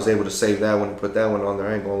glad I was able to save that one and put that one on there.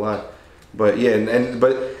 I ain't gonna lie. But yeah,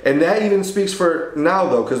 and that even speaks for now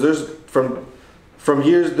though, because there's from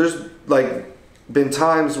years, there's like been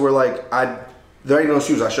times where like there ain't no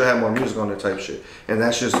excuse, I should have more music on there type shit. And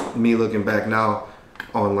that's just me looking back now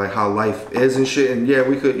on like how life is and shit. And yeah,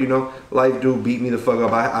 we could, you know, life do beat me the fuck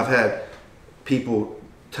up. I've had people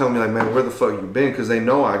tell me like, man, where the fuck you been? Because they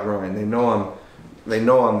know I grind. They know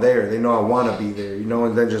I'm there. They know I want to be there, you know.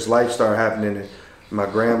 And then just life started happening, and my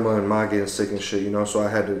grandma and ma getting sick and shit, you know. So I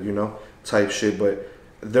had to, you know, type shit. But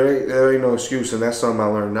there ain't no excuse, and that's something I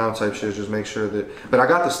learned now type shit. Just make sure that. But I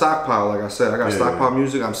got the stockpile, like I said. I got stockpile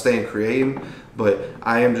music. I'm staying creative, but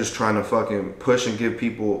I am just trying to fucking push and give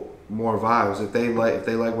people more vibes. If they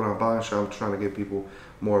like what I'm buying, I'm trying to give people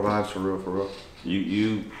more vibes for real.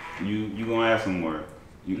 You gonna have some more.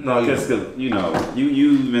 You know,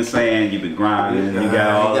 you've been saying you've been grinding. You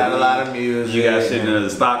got a lot of music. You got shit in the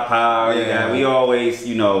stockpile. Yeah. We always,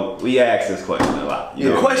 you know, we ask this question a lot.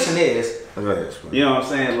 The question is, you know what I'm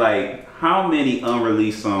saying? Like, how many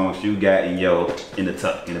unreleased songs you got in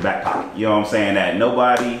the back pocket? You know what I'm saying? That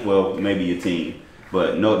nobody, well, maybe your team,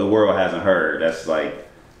 but no, the world hasn't heard. That's like,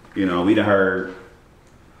 you know, we done heard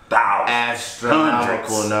thousands,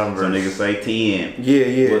 astronomical numbers. Some niggas say 10.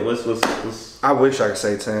 Yeah. What's I wish I could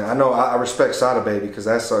say 10. I know I respect Sada Baby, because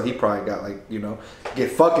that's he probably got like, you know,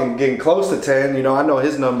 getting close to 10. You know, I know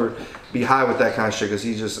his number be high with that kind of shit, because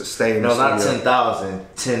he just stay in the studio. No, not 10,000,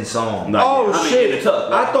 10 songs. No, shit.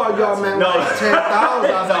 I thought y'all meant like 10,000. I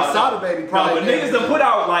was like, Sada Baby probably. No, but niggas done put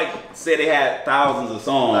out like, said they had thousands of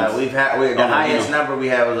songs. Like the highest number we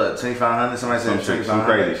had was like 2,500. Somebody said 2,500. Some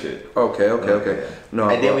crazy shit. Okay. No,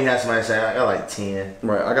 and then we had somebody say I got like 10.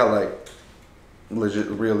 Right, I got like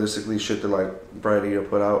realistically shit that like Brady will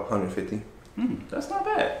put out 150. That's not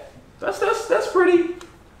bad. That's pretty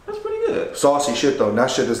good. Saucy shit though.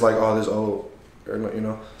 Not shit that's like this old, you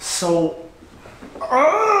know. So,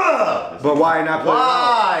 but why not?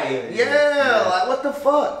 Why? Yeah, like what the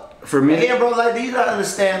fuck? For me, yeah, bro. Like, do you not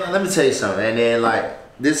understand? Like, let me tell you something. And then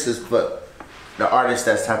like, this is for the artist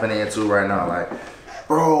that's tapping into right now. Like,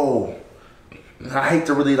 bro. I hate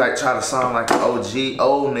to really like try to sound like an OG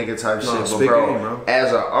old nigga type shit, but bro,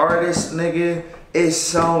 as an artist, nigga, it's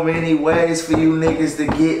so many ways for you niggas to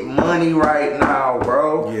get money right now,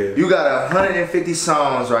 bro. Yeah. You got 150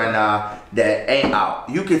 songs right now that ain't out.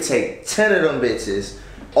 You could take 10 of them bitches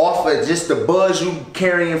off of just the buzz you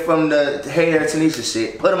carrying from the There Tanisha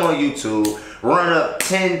shit, put them on YouTube, run up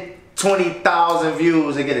 10, 20,000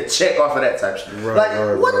 views and get a check off of that type shit.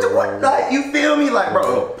 What? Like, you feel me? Like,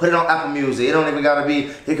 bro, put it on Apple Music. It don't even gotta be.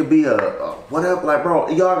 It could be a whatever. Like, bro,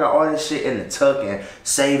 y'all got all this shit in the tuck and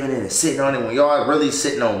saving it and sitting on it when y'all really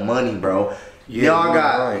sitting on money, bro. Yeah,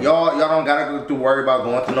 y'all don't gotta worry about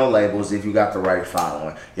going through no labels if you got the right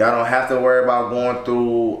following. Y'all don't have to worry about going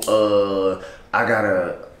through. I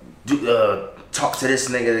gotta do. Talk to this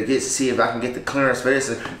nigga to see if I can get the clearance for this.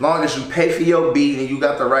 As long as you pay for your beat and you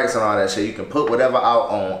got the rights and all that shit, you can put whatever out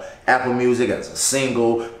on Apple Music as a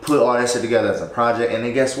single, put all that shit together as a project, and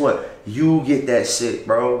then guess what? You get that shit,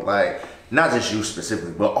 bro. Like, not just you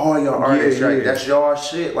specifically, but all your artists, right? That's your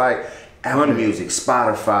shit. Like, Apple Music,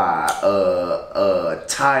 Spotify,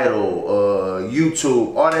 Tidal,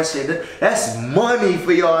 YouTube, all that shit. That's money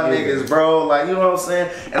for y'all niggas, bro. Like, you know what I'm saying?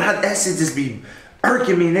 And that shit just be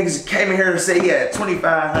irking me. Niggas came in here and say he had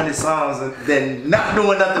 2,500 songs and then not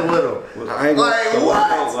doing nothing with them. Like,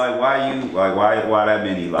 what? Like, why that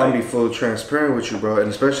many? Like, I'm be full transparent with you, bro, and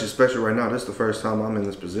especially right now. This is the first time I'm in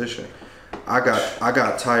this position. I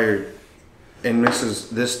got tired, and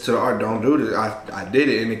this to the art. Don't do this. I did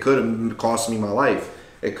it, and it could have cost me my life.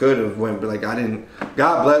 It could have went, but like I didn't.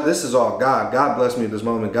 God bless. This is all God. God bless me at this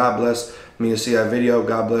moment. God bless me to see that video.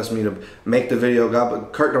 God bless me to make the video.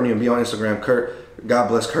 Kurt don't even be on Instagram. God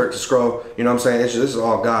bless Kurt to scroll. You know what I'm saying? This is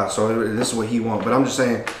all God. So this is what He wants. But I'm just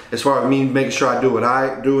saying, as far as me making sure I do what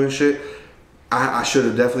I do and shit, I should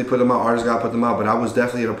have definitely put them out. Artists got to put them out. But I was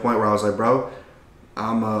definitely at a point where I was like, bro,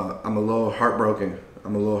 I'm a little heartbroken.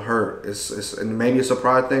 I'm a little hurt. It's and maybe it's a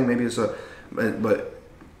pride thing. Maybe it's but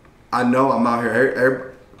I know I'm out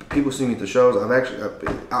here. People see me at the shows. I'm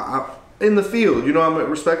in the field. You know, I'm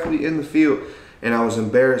respectfully in the field, and I was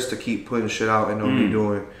embarrassed to keep putting shit out and don't be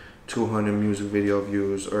doing 200 music video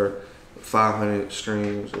views or 500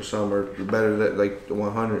 streams or something, or better than like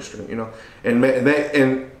 100 streams. You know,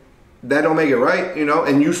 and that don't make it right, you know.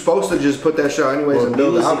 And you supposed to just put that shit out anyways and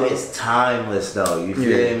build the album. It's timeless though. You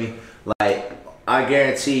feel me? Like I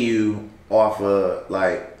guarantee you, off of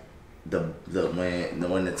like when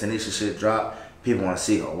the Tanisha shit dropped, people want to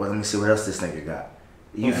see. Oh, well, let me see what else this nigga got.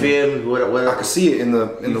 You feel me? What I can see it in the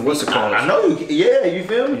what's it called? I know you. Yeah, you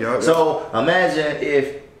feel me? Yeah. So imagine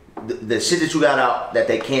if the shit that you got out that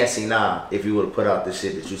they can't see now, if you would have put out the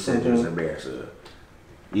shit that you said you was embarrassed of.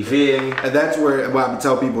 You feel me? And that's where I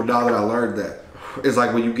tell people now that I learned that. It's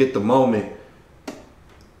like when you get the moment.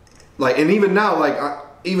 Like, and even now, like,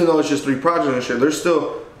 even though it's just 3 projects and shit, there's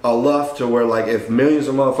still a love to where, like, if millions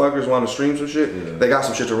of motherfuckers want to stream some shit, they got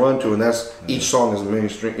some shit to run to, and that's each song is a million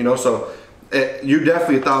stream, you know. So you're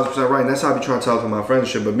definitely 1000% right, and that's how I be trying to tell it to my friends and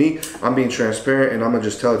shit. But me, I'm being transparent, and I'm gonna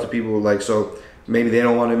just tell it to people, like, so maybe they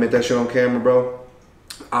don't want to admit that shit on camera, bro.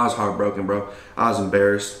 I was heartbroken, bro. I was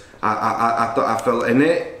embarrassed. I felt, and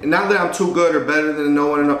it, not that I'm too good or better than no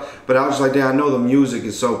one, but I was just like, damn, I know the music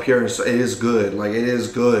is so pure and so, it is good, like it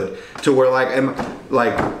is good to where like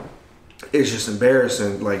it's just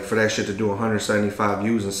embarrassing, like for that shit to do 175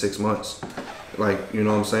 views in 6 months, like, you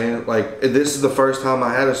know what I'm saying? Like this is the first time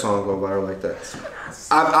I had a song go viral like that.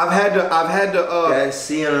 I've had to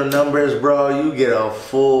seeing the numbers, bro. You get a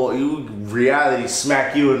full reality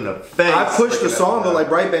smack you in the face. I pushed the song, but like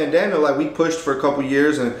Bright Bandana, like we pushed for a couple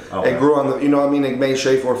years, and it grew on the, you know what I mean? It made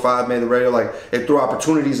Shade 45, made the radio, like it threw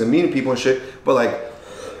opportunities and meeting people and shit. But like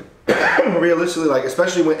realistically, like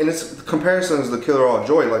especially when, and it's comparison is the killer all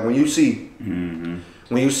joy. Like when you see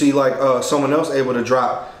like someone else able to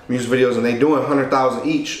drop music videos and they doing 100,000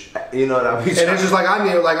 each, you know what I mean? And it's just like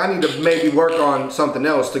I need to maybe work on something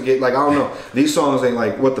else to get, like, I don't know, these songs ain't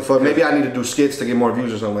like what the fuck. Maybe I need to do skits to get more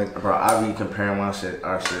views or something. Like, bro, I be comparing our shit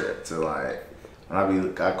to like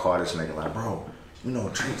when I call this nigga like, bro, you know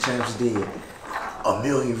Drake Champs did 1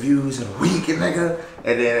 million views in a week, and nigga,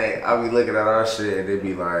 and then I be looking at our shit and it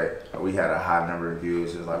be like we had a high number of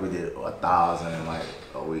views. It was like we did 1,000 in like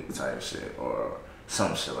a week type shit or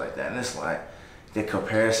some shit like that, and it's like. The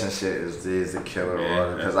comparison shit is the killer,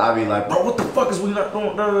 because I be like, bro, what the fuck is we not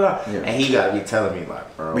doing? And he gotta be telling me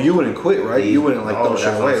like, bro. But you wouldn't quit, right? You wouldn't like throw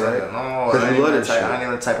shit away, right? No, I ain't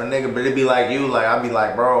even the type of nigga. But it'd be like you, like I'd be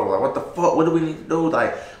like, bro, like what the fuck? What do we need to do?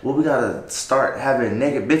 Like, what we gotta start having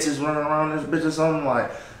naked bitches running around this bitch or something?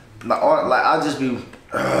 Like I'll just be.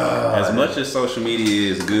 As much as social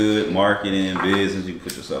media is good, marketing, business, you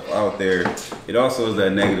put yourself out there, it also is that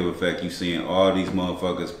negative effect. You seeing all these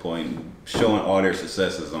motherfuckers showing all their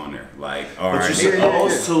successes on there. Like, all right, you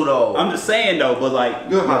supposed to though. I'm just saying though, but like,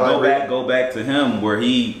 go back to him where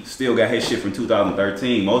he still got his shit from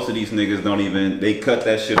 2013. Most of these niggas don't even, they cut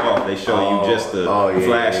that shit off. They show you just the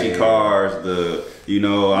flashy cars,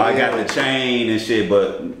 I got the chain and shit.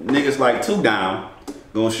 But niggas like 2 Down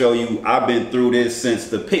gonna show you I've been through this since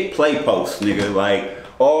the pick play post, nigga, like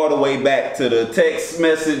all the way back to the text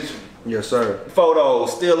message. Yes, sir.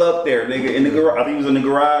 Photos still up there, nigga, in the garage. I think he was in the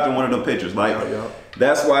garage in one of the pictures. Like,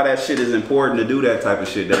 that's why that shit is important to do that type of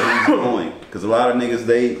shit that he's doing. Because a lot of niggas,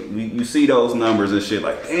 you see those numbers and shit,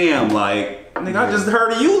 like, damn, like, nigga, I just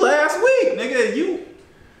heard of you last week, nigga, you.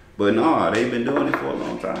 But nah, they've been doing it for a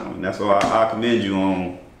long time, and that's why I commend you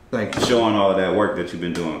on. Thank you. Showing all of that work that you've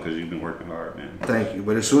been doing, because you've been working hard, man. Thank you.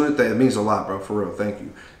 But as soon as it means a lot, bro, for real. Thank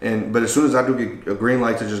you. But as soon as I do get a green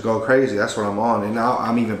light to just go crazy, that's what I'm on. And now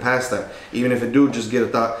I'm even past that. Even if it do just get a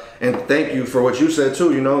thought. And thank you for what you said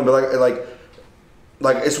too. You know, but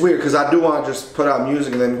like it's weird because I do want to just put out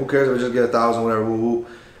music and then who cares if I just get 1,000, whatever. Woo-woo.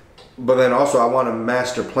 But then also I want to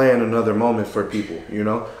master plan another moment for people. You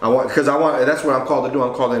know, that's what I'm called to do.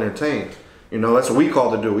 I'm called to entertain. You know, that's what we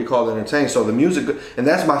call to do. We call it entertain. So the music, and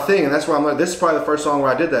that's my thing, and that's where I'm like, this is probably the first song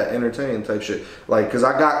where I did that entertain type shit. Like, because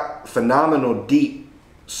I got phenomenal, deep,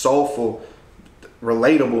 soulful,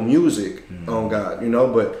 relatable music on God, you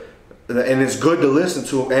know, and it's good to listen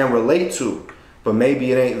to and relate to, but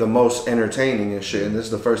maybe it ain't the most entertaining and shit. And this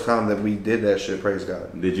is the first time that we did that shit, praise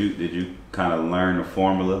God. Did you kind of learn the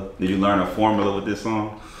formula? Did you learn a formula with this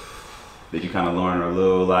song? Did you kind of learn a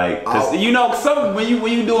little, like, cause you know, when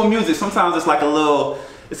you doing music, sometimes it's like a little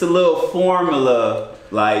formula.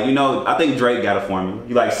 Like, you know, I think Drake got a formula.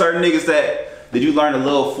 You like certain niggas did you learn a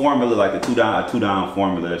little formula, like the two down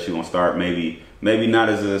formula that you gonna start maybe not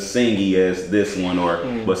as a singy as this one,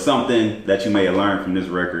 but something that you may have learned from this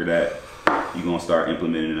record that you gonna start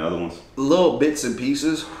implementing in other ones? Little bits and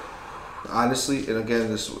pieces, honestly. And again,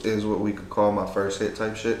 this is what we could call my first hit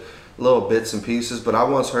type shit. Little bits and pieces, but I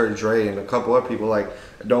once heard Dre and a couple other people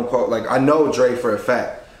don't quote, like, I know Dre for a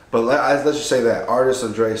fact, but let's just say that artists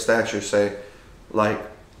of Dre's stature say, like,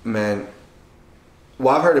 man,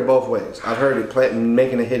 well, I've heard it both ways. I've heard it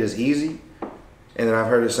making a hit is easy, And then I've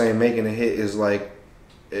heard it saying making a hit is like,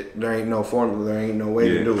 there ain't no formula, there ain't no way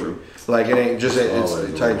to do it. Like it ain't just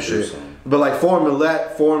it's type shit. But like formula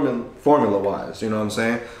wise, you know what I'm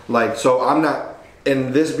saying? Like so I'm not,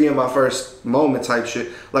 and this being my first moment type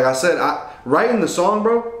shit. Like I said, writing the song,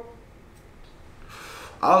 bro.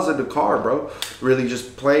 I was at the car, bro. Really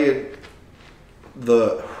just playing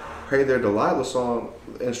the Hey There Delilah song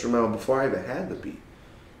instrumental before I even had the beat.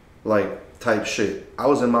 Like type shit. I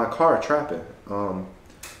was in my car trapping.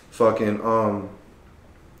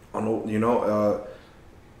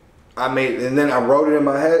 I made, and then I wrote it in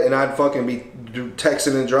my head, and I'd fucking be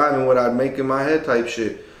texting and driving what I'd make in my head type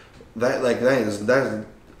shit. That's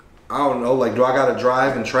I don't know, like, do I gotta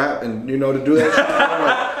drive and trap and, to do that shit?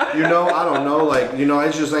 Like, I don't know, like,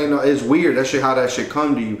 it just ain't no, it's weird, that shit, how that shit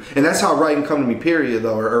come to you. And that's how writing come to me, period,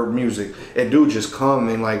 though, or music. It do just come,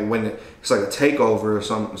 and, like, when it's like a takeover or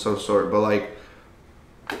some sort, but, like,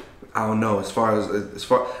 I don't know, as far as this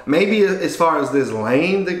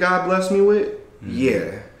lane that God blessed me with,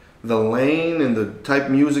 yeah. The lane and the type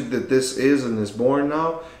of music that this is and is born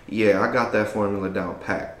now, yeah, I got that formula down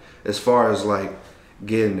packed. As far as like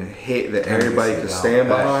getting a hit that everybody can stand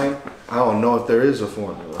behind, I don't know if there is a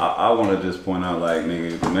formula. I want to just point out, like,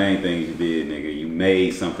 nigga, the main thing you did, nigga, you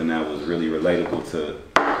made something that was really relatable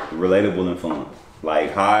and fun.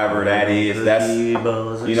 Like, however that is, that's, you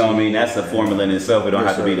know what I mean, that's a formula in itself. It don't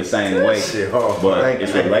have to be the same way, but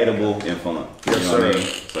it's relatable and fun. You know what I mean?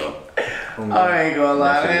 So. I ain't gonna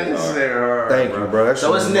lie, man. Thank you, bro. So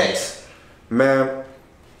what's next, man?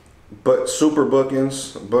 But super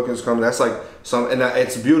bookings coming. That's like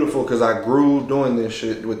it's beautiful because I grew doing this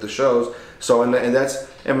shit with the shows. So and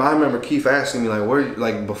I remember Keith asking me like, where,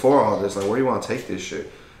 like before all this, like, where do you want to take this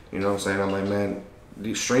shit? You know what I'm saying? I'm like, man,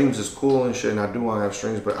 these streams is cool and shit, and I do want to have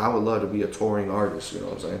streams, but I would love to be a touring artist. You know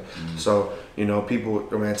what I'm saying? Mm-hmm. So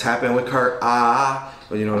people, man, tap in with Kurt. But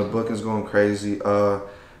the booking's going crazy.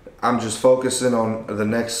 I'm just focusing on the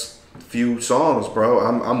next few songs, bro.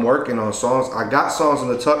 I'm working on songs. I got songs in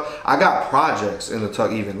the tuck. I got projects in the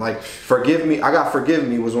tuck even. Like Forgive Me. I got Forgive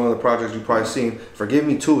Me was one of the projects you probably seen. Forgive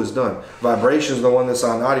Me 2 is done. Vibrations, the one that's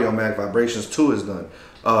on Audio Mag, Vibrations 2 is done.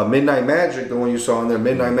 Midnight Magic, the one you saw in there,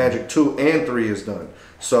 Midnight Magic 2 and 3 is done.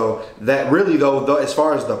 So that really though, as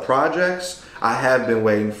far as the projects, I have been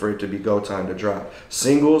waiting for it to be go time to drop.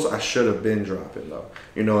 Singles, I should have been dropping though,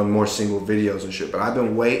 and more single videos and shit. But I've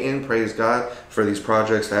been waiting, praise God, for these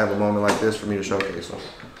projects to have a moment like this for me to showcase them.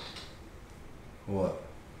 What?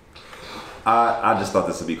 I just thought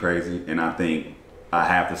this would be crazy, and I think I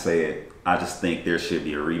have to say it. I just think there should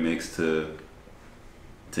be a remix to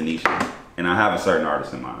Tanisha, and I have a certain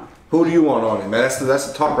artist in mind. Who do you want on it, man? That's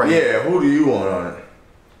the talk right now. Yeah, who do you want on it?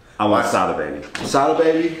 I want Sada Baby. Sada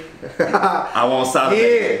Baby? I want Sada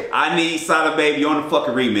Baby. I need Sada Baby on the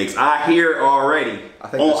fucking remix. I hear it already.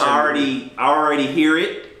 I already hear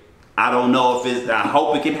it. I don't know if I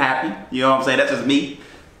hope it can happen. You know what I'm saying? That's just me.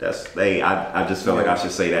 I just feel like I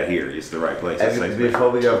should say that here. It's the right place.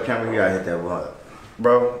 Before we go, camera, you gotta hit that one.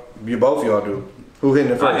 Bro, both y'all do. Who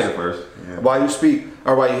hitting it first? I hit it first. Yeah. While you speak,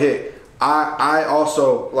 or while you hit, I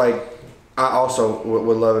also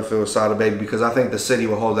would love if it was Sada Baby, because I think the city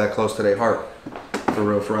will hold that close to their heart. For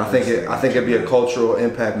real. I think it'd be a cultural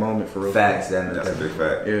impact moment for real. Facts, that's a big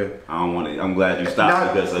fact. Yeah. I don't want it. I'm glad you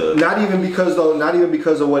stopped not even because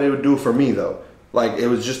of what it would do for me though. Like it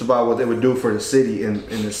was just about what it would do for the city in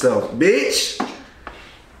itself. Bitch.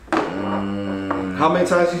 How many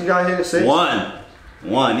times you got hit? 6? One.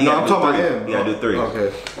 No, I'm talking about him. You gotta do 3. Okay.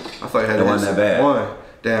 I thought you had it wasn't that bad. 1.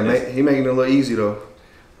 Damn, he making it a little easy though.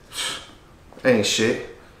 Ain't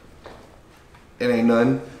shit. It ain't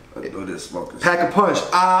nothing. Pack a punch.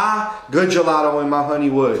 Good gelato in my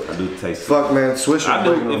Honeywood. I do taste. Fuck, man,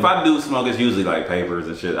 Swisher. If I do smoke, it's usually like papers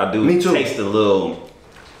and shit. I do taste a little,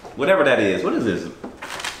 whatever that is. What is this?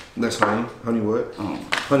 That's Honeywood.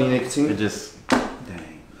 Honey nicotine. It just,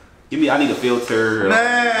 dang. I need a filter.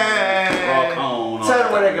 Man. Raw cone. Tell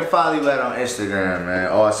them where they can follow you at on Instagram, man.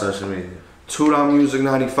 All social media. 2Down Music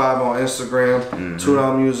 95 on Instagram.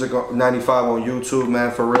 2Down Music 95 on YouTube,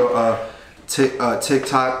 man. For real.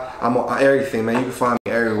 TikTok, I'm on everything, man. You can find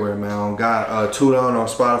me everywhere, man. On God, 2Down on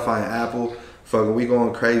Spotify and Apple. Fucking, we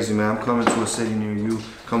going crazy, man. I'm coming to a city near you,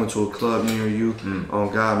 coming to a club near you.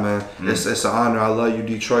 On God, man. It's an honor. I love you,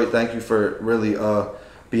 Detroit. Thank you for really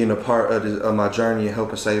being a part of my journey and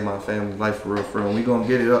helping save my family life, for real, for real. And we gonna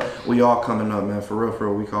get it up. We all coming up, man, for real, for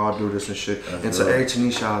real. We can all do this and shit. And to every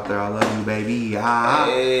Tanisha out there, I love you, baby.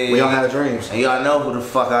 Hey. We all have dreams. And y'all know who the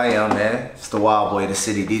fuck I am, man. It's the wild boy of the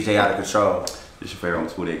city, DJ Out of Control. It's your favorite on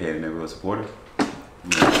Twitter, aka neighborhood supporter.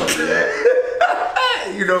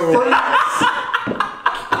 You know what?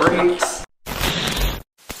 Freaks.